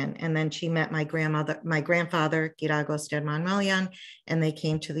escape plan. And then she met my grandfather, Giragos Dermanmalian, and they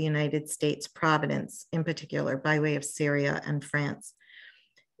came to the United States, Providence in particular, by way of Syria and France.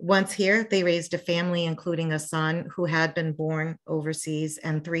 Once here, they raised a family, including a son who had been born overseas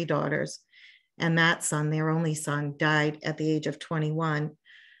and 3 daughters. And that son, their only son, died at the age of 21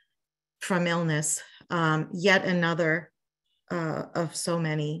 from illness. Yet another of so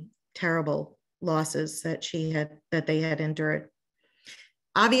many terrible losses that they had endured.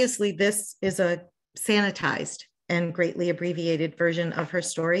 Obviously, this is a sanitized and greatly abbreviated version of her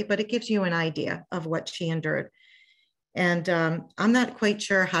story, but it gives you an idea of what she endured. And I'm not quite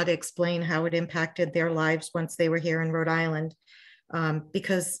sure how to explain how it impacted their lives once they were here in Rhode Island,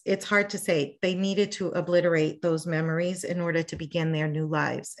 because it's hard to say. They needed to obliterate those memories in order to begin their new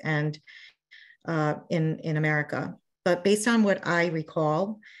lives and in America. But based on what I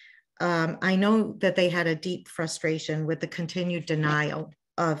recall, I know that they had a deep frustration with the continued denial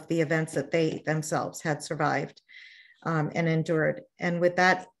of the events that they themselves had survived and endured. And with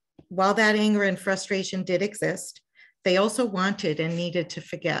that, while that anger and frustration did exist, they also wanted and needed to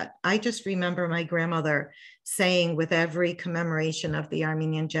forget. I just remember my grandmother saying with every commemoration of the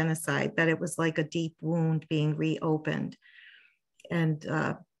Armenian Genocide that it was like a deep wound being reopened. And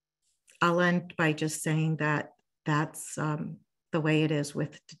I'll end by just saying that that's the way it is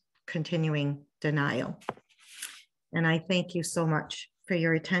with continuing denial. And I thank you so much for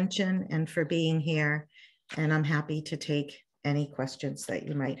your attention and for being here. And I'm happy to take any questions that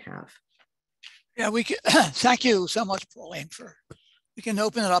you might have. Yeah, we can. Thank you so much, Pauline. We can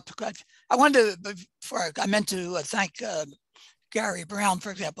open it up. I wanted to, before I meant to thank Gary Brown,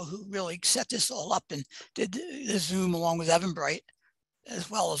 for example, who really set this all up and did the Zoom along with Evan Bright, as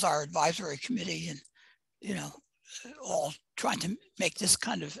well as our advisory committee, and all trying to make this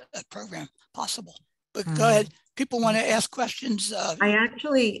kind of a program possible. But go ahead. People want to ask questions.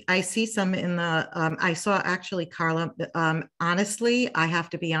 I see some in the. I saw actually, Carla. Honestly, I have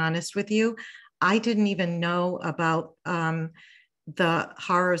to be honest with you. I didn't even know about the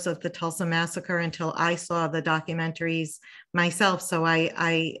horrors of the Tulsa massacre until I saw the documentaries myself. So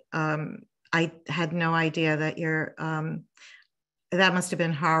I had no idea that that must have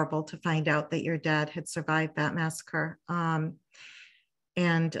been horrible to find out that your dad had survived that massacre.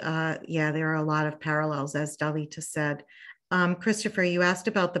 Yeah, there are a lot of parallels, as Dalita said. Christopher, you asked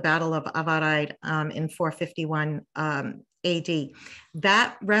about the Battle of Avarai in 451 AD.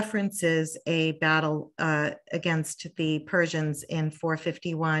 That references a battle against the Persians in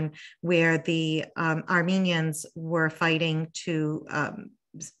 451, where the Armenians were fighting to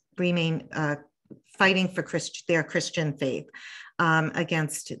remain fighting for their Christian faith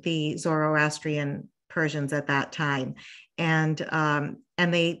against the Zoroastrian Persians at that time, and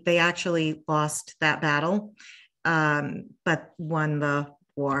they actually lost that battle, but won the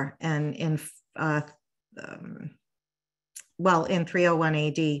war. And in 301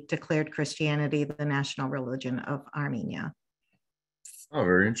 AD, declared Christianity the national religion of Armenia. Oh,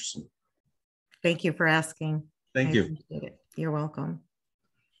 very interesting. Thank you for asking. Thank you. Appreciate it. You're welcome.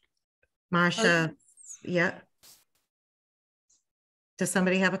 Marcia, yeah. Does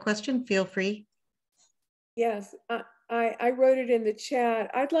somebody have a question? Feel free. Yes, I wrote it in the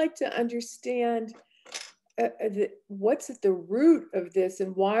chat. I'd like to understand what's at the root of this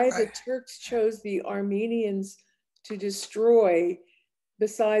and why the Turks chose the Armenians to destroy,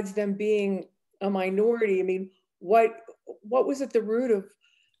 besides them being a minority. I mean, what was at the root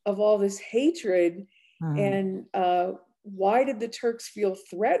of all this hatred, and why did the Turks feel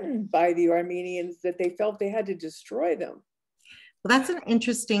threatened by the Armenians that they felt they had to destroy them? Well, that's an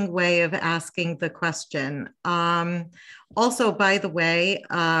interesting way of asking the question. Also, by the way,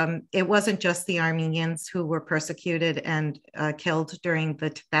 it wasn't just the Armenians who were persecuted and killed during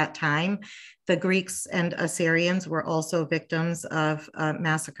that time. The Greeks and Assyrians were also victims of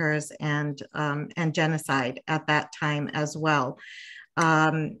massacres and genocide at that time as well.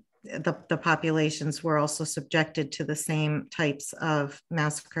 The populations were also subjected to the same types of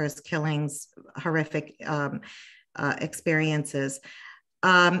massacres, killings, horrific experiences.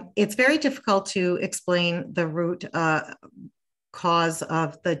 It's very difficult to explain the root cause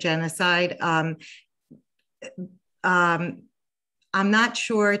of the genocide. I'm not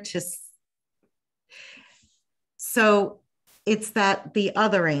sure so it's that the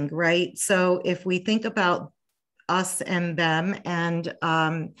othering, right? So if we think about us and them and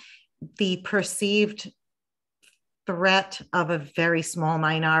the perceived threat of a very small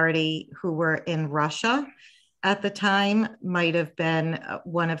minority who were in Russia at the time might have been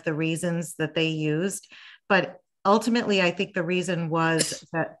one of the reasons that they used. But ultimately, I think the reason was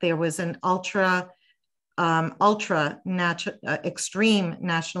that there was an extreme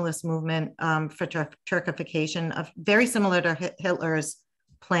nationalist movement for Turkification, very similar to Hitler's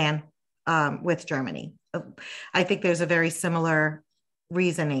plan with Germany. I think there's a very similar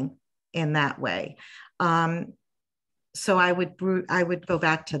reasoning in that way. So I would go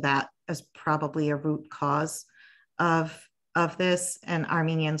back to that as probably a root cause of this, and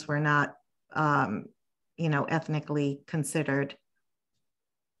Armenians were not, ethnically considered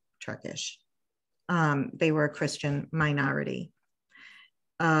Turkish. They were a Christian minority.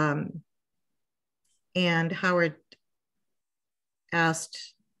 And Howard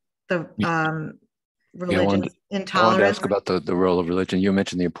asked the religious intolerance. I wanted to ask about the role of religion. You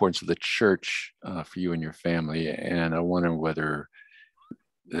mentioned the importance of the church for you and your family, and I wonder whether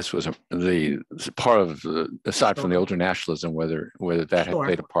this was the part of aside from the ultra nationalism, whether that had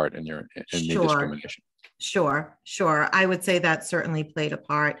played a part in the discrimination. Sure. I would say that certainly played a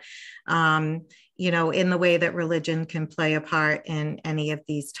part. In the way that religion can play a part in any of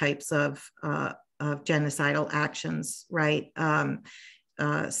these types of genocidal actions, right?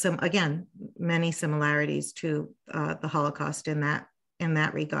 Many similarities to the Holocaust in that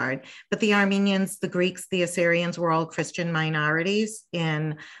regard. But the Armenians, the Greeks, the Assyrians were all Christian minorities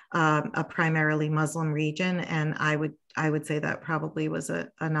in a primarily Muslim region, and I would say that probably was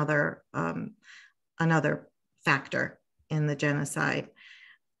another factor in the genocide.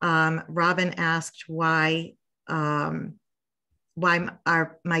 Robin asked why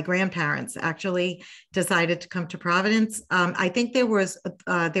my grandparents actually decided to come to Providence. I think there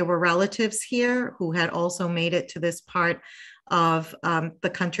were relatives here who had also made it to this part of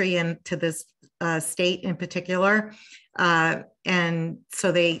the country and to this state in particular. And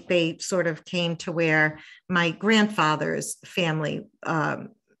so they sort of came to where my grandfather's family,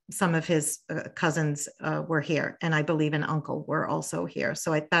 some of his cousins were here, and I believe an uncle were also here.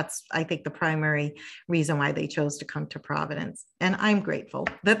 So that's, I think, the primary reason why they chose to come to Providence. And I'm grateful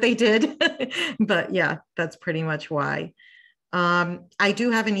that they did. But yeah, that's pretty much why. I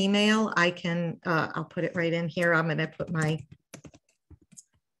do have an email. I'll put it right in here. I'm going to put my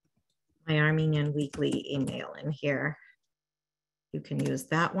Armenian Weekly email in here. You can use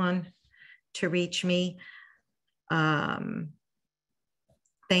that one to reach me.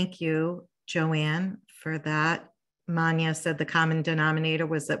 Thank you, Joanne, for that. Manya said the common denominator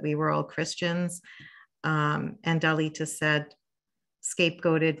was that we were all Christians. And Dalita said,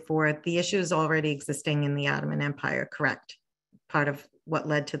 scapegoated for the issues already existing in the Ottoman Empire, correct. Part of what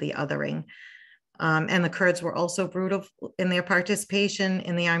led to the othering. And the Kurds were also brutal in their participation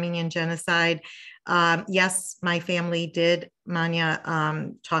in the Armenian Genocide. Yes, my family did,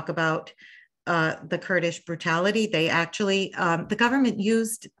 Manya, talk about the Kurdish brutality. They actually, the government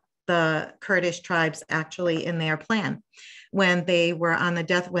used the Kurdish tribes actually in their plan. When they were on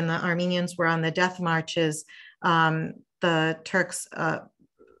when the Armenians were on the death marches, the Turks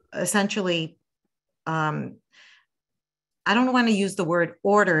essentially, I don't want to use the word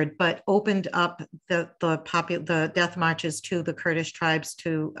ordered, but opened up the death marches to the Kurdish tribes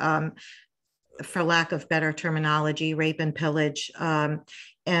to, for lack of better terminology, rape and pillage.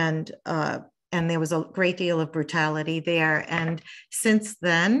 And there was a great deal of brutality there. And since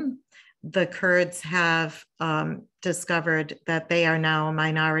then, the Kurds have discovered that they are now a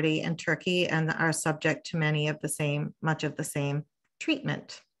minority in Turkey and are subject to much of the same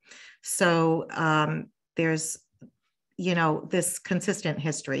treatment. So there's, this consistent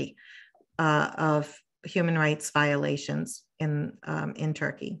history of human rights violations in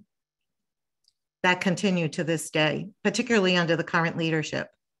Turkey that continue to this day, particularly under the current leadership.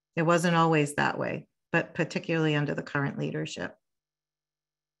 It wasn't always that way, but particularly under the current leadership.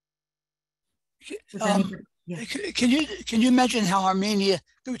 Yeah. Can you mention how Armenia,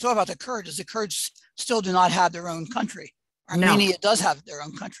 we talk about the Kurds still do not have their own country. Armenia does have their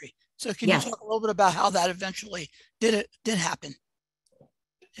own country. So can you talk a little bit about how that eventually did happen?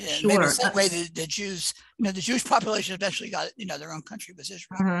 Sure. Maybe the same way the Jews, the Jewish population eventually got, their own country was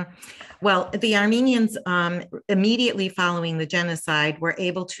Israel. Mm-hmm. Well, the Armenians immediately following the genocide were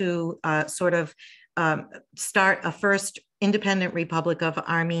able to start a first independent Republic of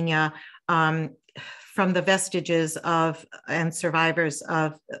Armenia from the vestiges of and survivors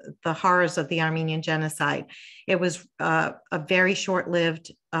of the horrors of the Armenian Genocide. It was a very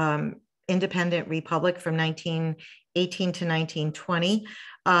short-lived independent republic from 1918 to 1920,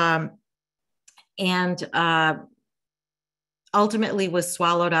 and ultimately was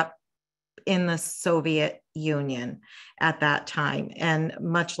swallowed up in the Soviet Union at that time. And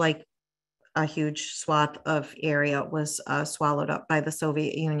much like a huge swath of area was swallowed up by the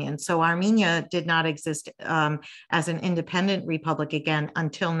Soviet Union. So Armenia did not exist as an independent republic again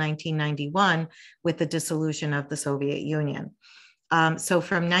until 1991 with the dissolution of the Soviet Union. So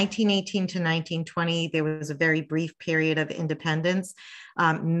from 1918 to 1920, there was a very brief period of independence.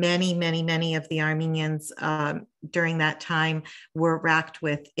 Many of the Armenians during that time were racked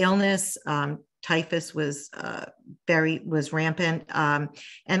with illness. Typhus was rampant.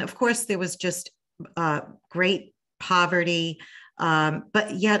 And of course, there was just great poverty,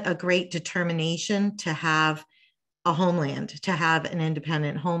 but yet a great determination to have a homeland, to have an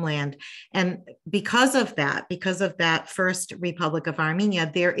independent homeland. And because of that first Republic of Armenia,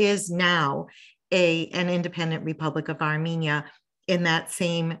 there is now an independent Republic of Armenia in that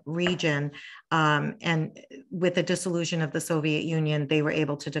same region. And with the dissolution of the Soviet Union, they were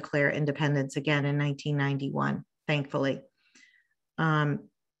able to declare independence again in 1991, thankfully. You're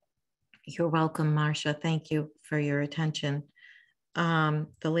welcome, Marcia. Thank you for your attention. The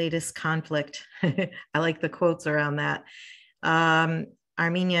latest conflict, I like the quotes around that.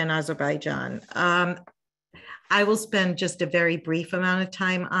 Armenia and Azerbaijan. I will spend just a very brief amount of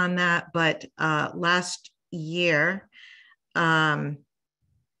time on that, but last year,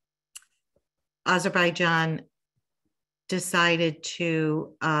 Azerbaijan decided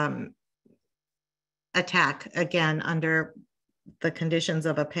to attack again under the conditions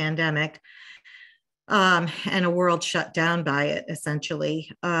of a pandemic and a world shut down by it, essentially,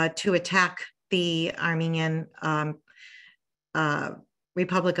 to attack the Armenian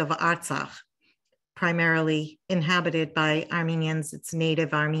Republic of Artsakh, primarily inhabited by Armenians, its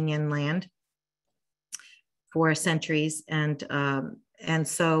native Armenian land, for centuries and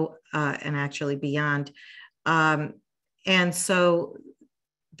actually beyond. And so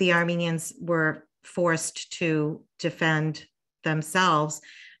the Armenians were forced to defend themselves,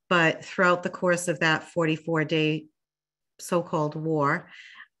 but throughout the course of that 44-day so-called war,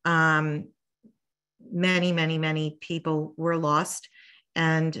 many people were lost,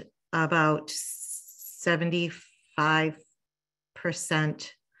 and about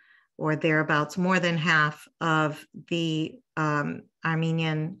 75% or thereabouts, more than half of the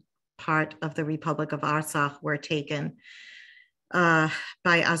Armenian part of the Republic of Artsakh were taken by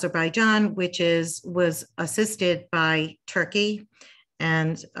Azerbaijan, which was assisted by Turkey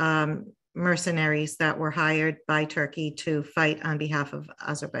and mercenaries that were hired by Turkey to fight on behalf of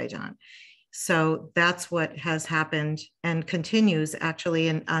Azerbaijan. So that's what has happened and continues.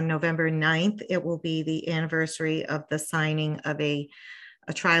 Actually, on November 9th, it will be the anniversary of the signing of a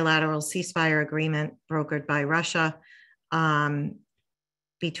trilateral ceasefire agreement brokered by Russia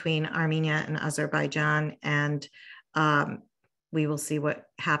between Armenia and Azerbaijan, and we will see what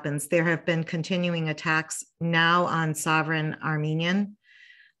happens. There have been continuing attacks now on sovereign Armenian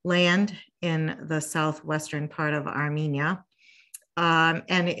land in the southwestern part of Armenia,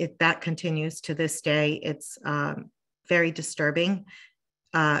 and that continues to this day. It's very disturbing,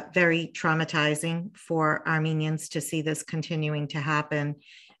 very traumatizing for Armenians to see this continuing to happen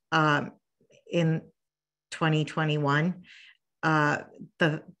in 2021.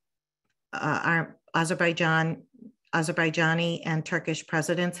 The Azerbaijani and Turkish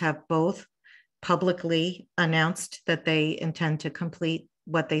presidents have both publicly announced that they intend to complete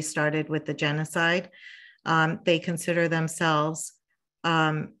what they started with the genocide. They consider themselves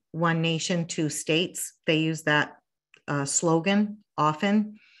one nation, two states. They use that slogan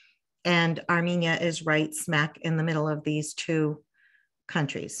often. And Armenia is right smack in the middle of these two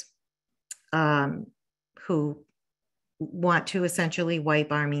countries who want to essentially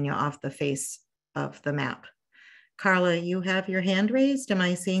wipe Armenia off the face of the map. Carla, you have your hand raised. Am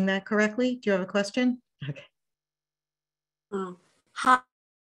I seeing that correctly? Do you have a question? Okay. Hi.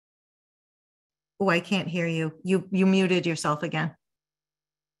 Oh, I can't hear you. You muted yourself again.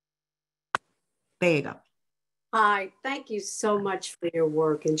 There you go. Hi, thank you so much for your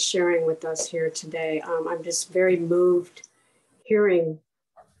work and sharing with us here today. I'm just very moved hearing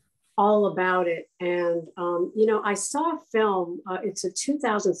all about it. And, you know, I saw a film, it's a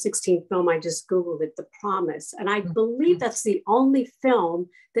 2016 film, I just Googled it, The Promise. And I believe that's the only film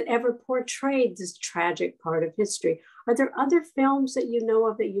that ever portrayed this tragic part of history. Are there other films that you know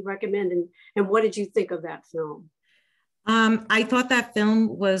of that you recommend? And what did you think of that film? I thought that film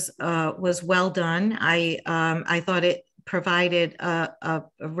was well done. I thought it provided a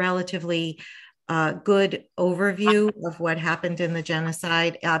relatively good overview of what happened in the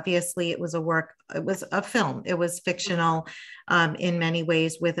genocide. Obviously, it was a film. It was fictional in many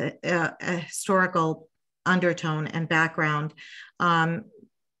ways with a historical undertone and background.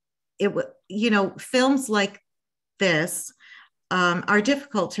 Films like this are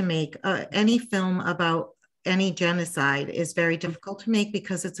difficult to make. Any film about any genocide is very difficult to make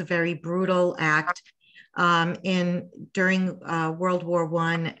because it's a very brutal act. During World War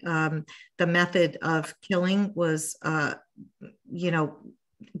I, the method of killing was,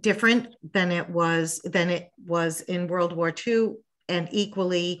 different than it was in World War II, and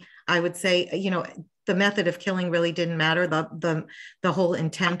equally, I would say, the method of killing really didn't matter. The whole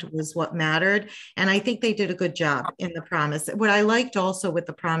intent was what mattered. And I think they did a good job in The Promise. What I liked also with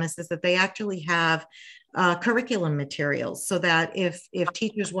The Promise is that they actually have curriculum materials so that if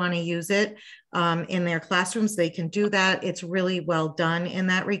teachers want to use it in their classrooms, they can do that. It's really well done in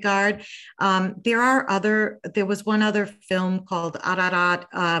that regard. There was one other film called Ararat.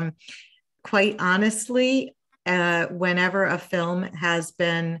 Quite honestly, whenever a film has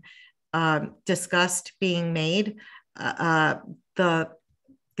been discussed being made,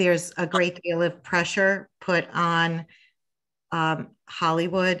 there's a great deal of pressure put on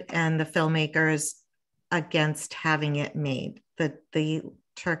Hollywood and the filmmakers against having it made. The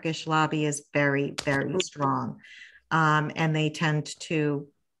Turkish lobby is very, very strong, and they tend to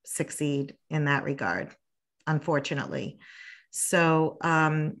succeed in that regard, unfortunately. So,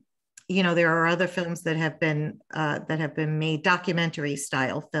 there are other films that have been made, documentary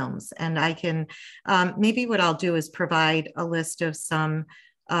style films, and I can maybe what I'll do is provide a list of some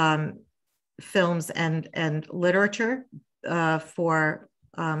films and literature for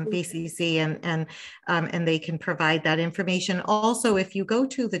BCC, and they can provide that information. Also, if you go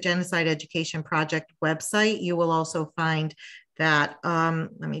to the Genocide Education Project website, you will also find that,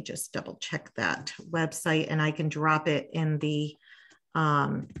 let me just double check that website, and I can drop it in the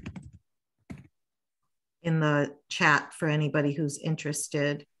chat for anybody who's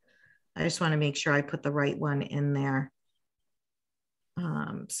interested. I just want to make sure I put the right one in there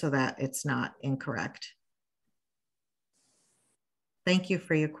so that it's not incorrect. Thank you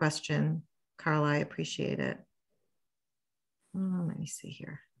for your question, Carla. I appreciate it. Let me see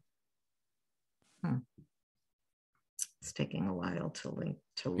here. It's taking a while to link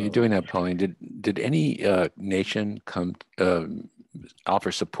to. You're doing that, Pauline. Did any nation come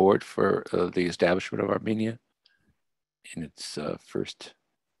offer support for the establishment of Armenia in its first?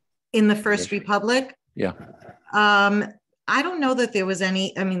 In the First Republic? Yeah. I don't know that there was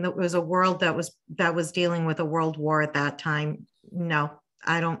any. I mean, there was a world that was dealing with a world war at that time. No,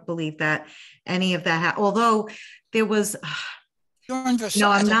 I don't believe that any of that. Although there was. During Versailles,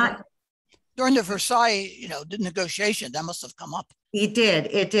 no, I'm not. During the Versailles, negotiation, that must have come up. It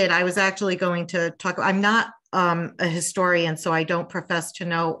did. I was actually going to talk. I'm not a historian, so I don't profess to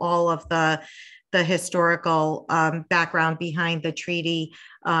know all of the historical background behind the treaty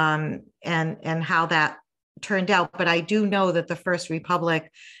and how that turned out. But I do know that the First Republic,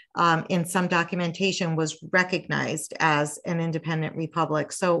 in some documentation, was recognized as an independent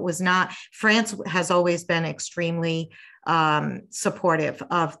republic. So it was not. France has always been extremely supportive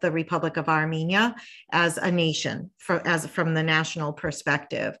of the Republic of Armenia as a nation, from the national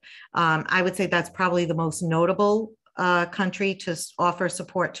perspective. I would say that's probably the most notable country to offer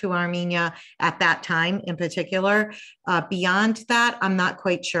support to Armenia at that time in particular. Beyond that, I'm not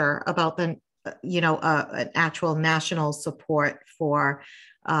quite sure about the an actual national support for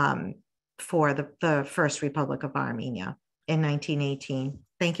the First Republic of Armenia in 1918.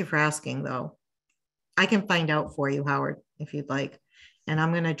 Thank you for asking, though. I can find out for you, Howard, if you'd like. And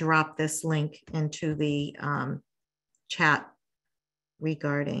I'm going to drop this link into the chat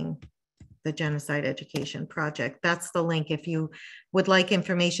regarding the Genocide Education Project. That's the link. If you would like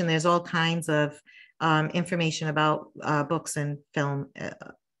information, there's all kinds of information about books and film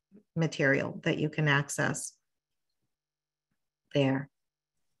material that you can access there.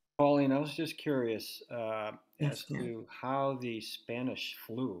 Pauline, I was just curious Yes, as to how the Spanish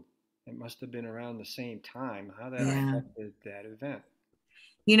flu, it must have been around the same time, how that Yeah. affected that event.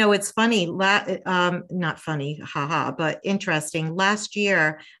 You know, it's funny, not funny, haha, but interesting. Last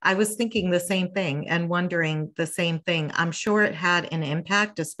year, I was thinking the same thing and wondering the same thing. I'm sure it had an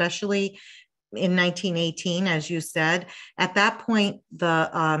impact, especially in 1918, as you said. At that point,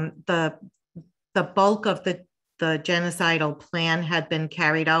 the bulk of the genocidal plan had been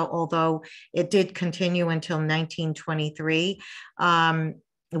carried out, although it did continue until 1923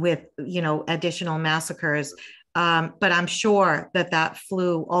 with, you know, additional massacres. But I'm sure that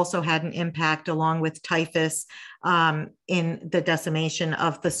flu also had an impact, along with typhus, in the decimation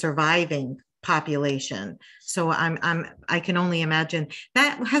of the surviving population. So I can only imagine.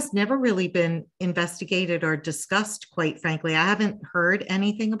 That has never really been investigated or discussed, quite frankly. I haven't heard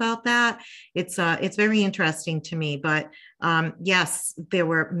anything about that. It's very interesting to me. But yes, there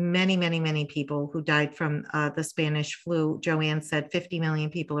were many, many, many people who died from the Spanish flu. Joanne said 50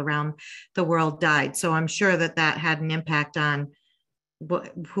 million people around the world died. So I'm sure that had an impact on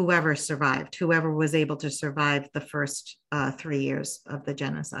whoever survived, whoever was able to survive the first 3 years of the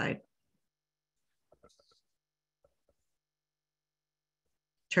genocide.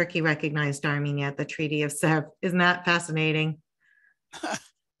 Turkey recognized Armenia at the Treaty of Sèvres. Isn't that fascinating?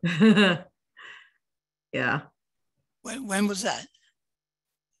 Yeah. When was that?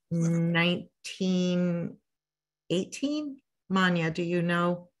 1918? Manya, do you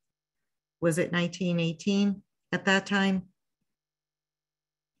know? Was it 1918 at that time?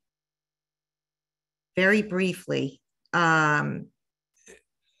 Very briefly.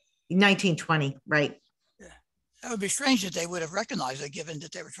 1920, right? That would be strange that they would have recognized it, given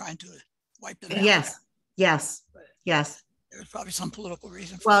that they were trying to wipe them out. Yes, yes, yes. There was probably some political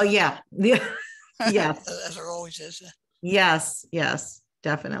reason for Well, that. yeah, yes. As there always is. Yes, yes,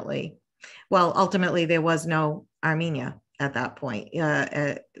 definitely. Well, ultimately, there was no Armenia at that point.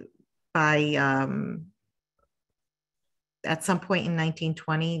 At some point in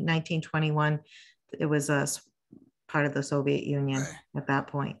 1920, 1921, it was a part of the Soviet Union at that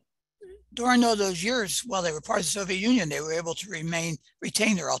point. During all those years, while they were part of the Soviet Union, they were able to retain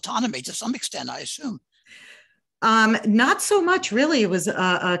their autonomy to some extent, I assume. Not so much, really. It was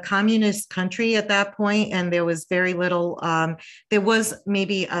a communist country at that point, and there was very little. There was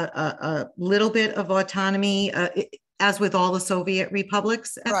maybe a little bit of autonomy, as with all the Soviet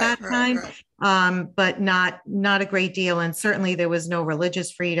republics at that time, but not a great deal. And certainly there was no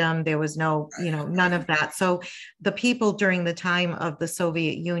religious freedom. There was no, none of that. So the people during the time of the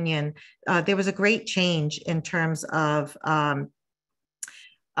Soviet Union, there was a great change in terms of a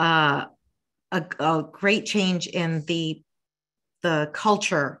great change in the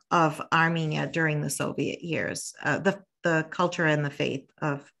culture of Armenia during the Soviet years, the culture and the faith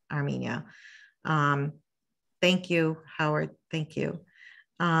of Armenia. Thank you, Howard. Thank you.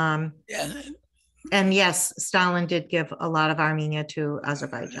 And yes, Stalin did give a lot of Armenia to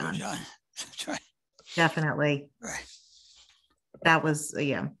Azerbaijan. That's right. Definitely. Right. That was,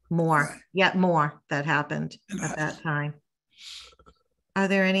 more, yet more that happened at that time. Are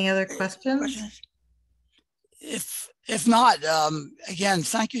there any other questions? If not, again,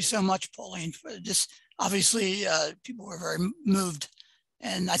 thank you so much, Pauline, for this. Obviously, people were very moved,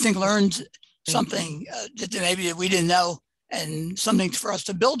 and I think learned something that maybe we didn't know, and something for us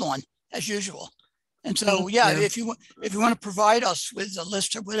to build on, as usual. And so, if you want to provide us with a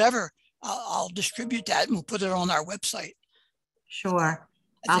list or whatever, I'll distribute that and we'll put it on our website. Sure.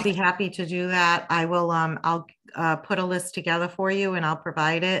 I'll be happy to do that. I will, I'll put a list together for you and I'll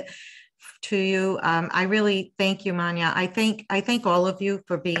provide it to you. I really thank you, Manya. I thank all of you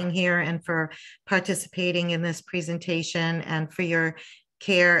for being here and for participating in this presentation and for your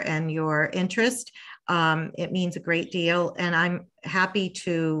care and your interest. It means a great deal, and I'm happy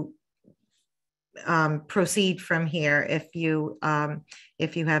to proceed from here if you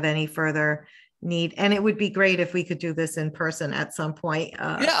have any further need. And it would be great if we could do this in person at some point.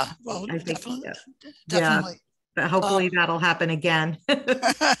 Well, I think, definitely. But hopefully that'll happen again.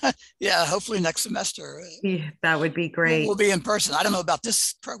 Hopefully next semester. That would be great. We'll be in person. I don't know about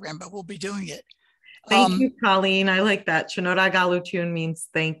this program, but we'll be doing it. Thank you, Colleen. I like that. Shinoda Galutun means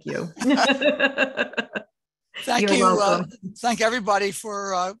thank you. Thank you. Thank everybody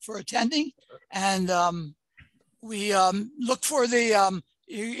for attending. And we look for the,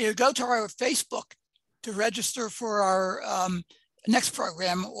 you go to our Facebook to register for our next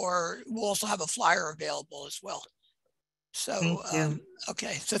program, or we'll also have a flyer available as well. So, Thank you.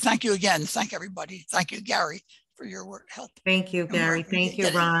 okay. So thank you again. Thank everybody. Thank you, Gary, for your work, help. Thank you, Gary. Thank you,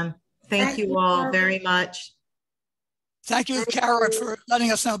 Ron. Thank you you, all Ron. very much. Thank you, Kara, for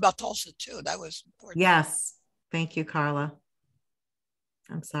letting us know about Tulsa too. That was important. Yes. Thank you, Carla.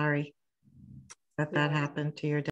 I'm sorry that happened to your dad.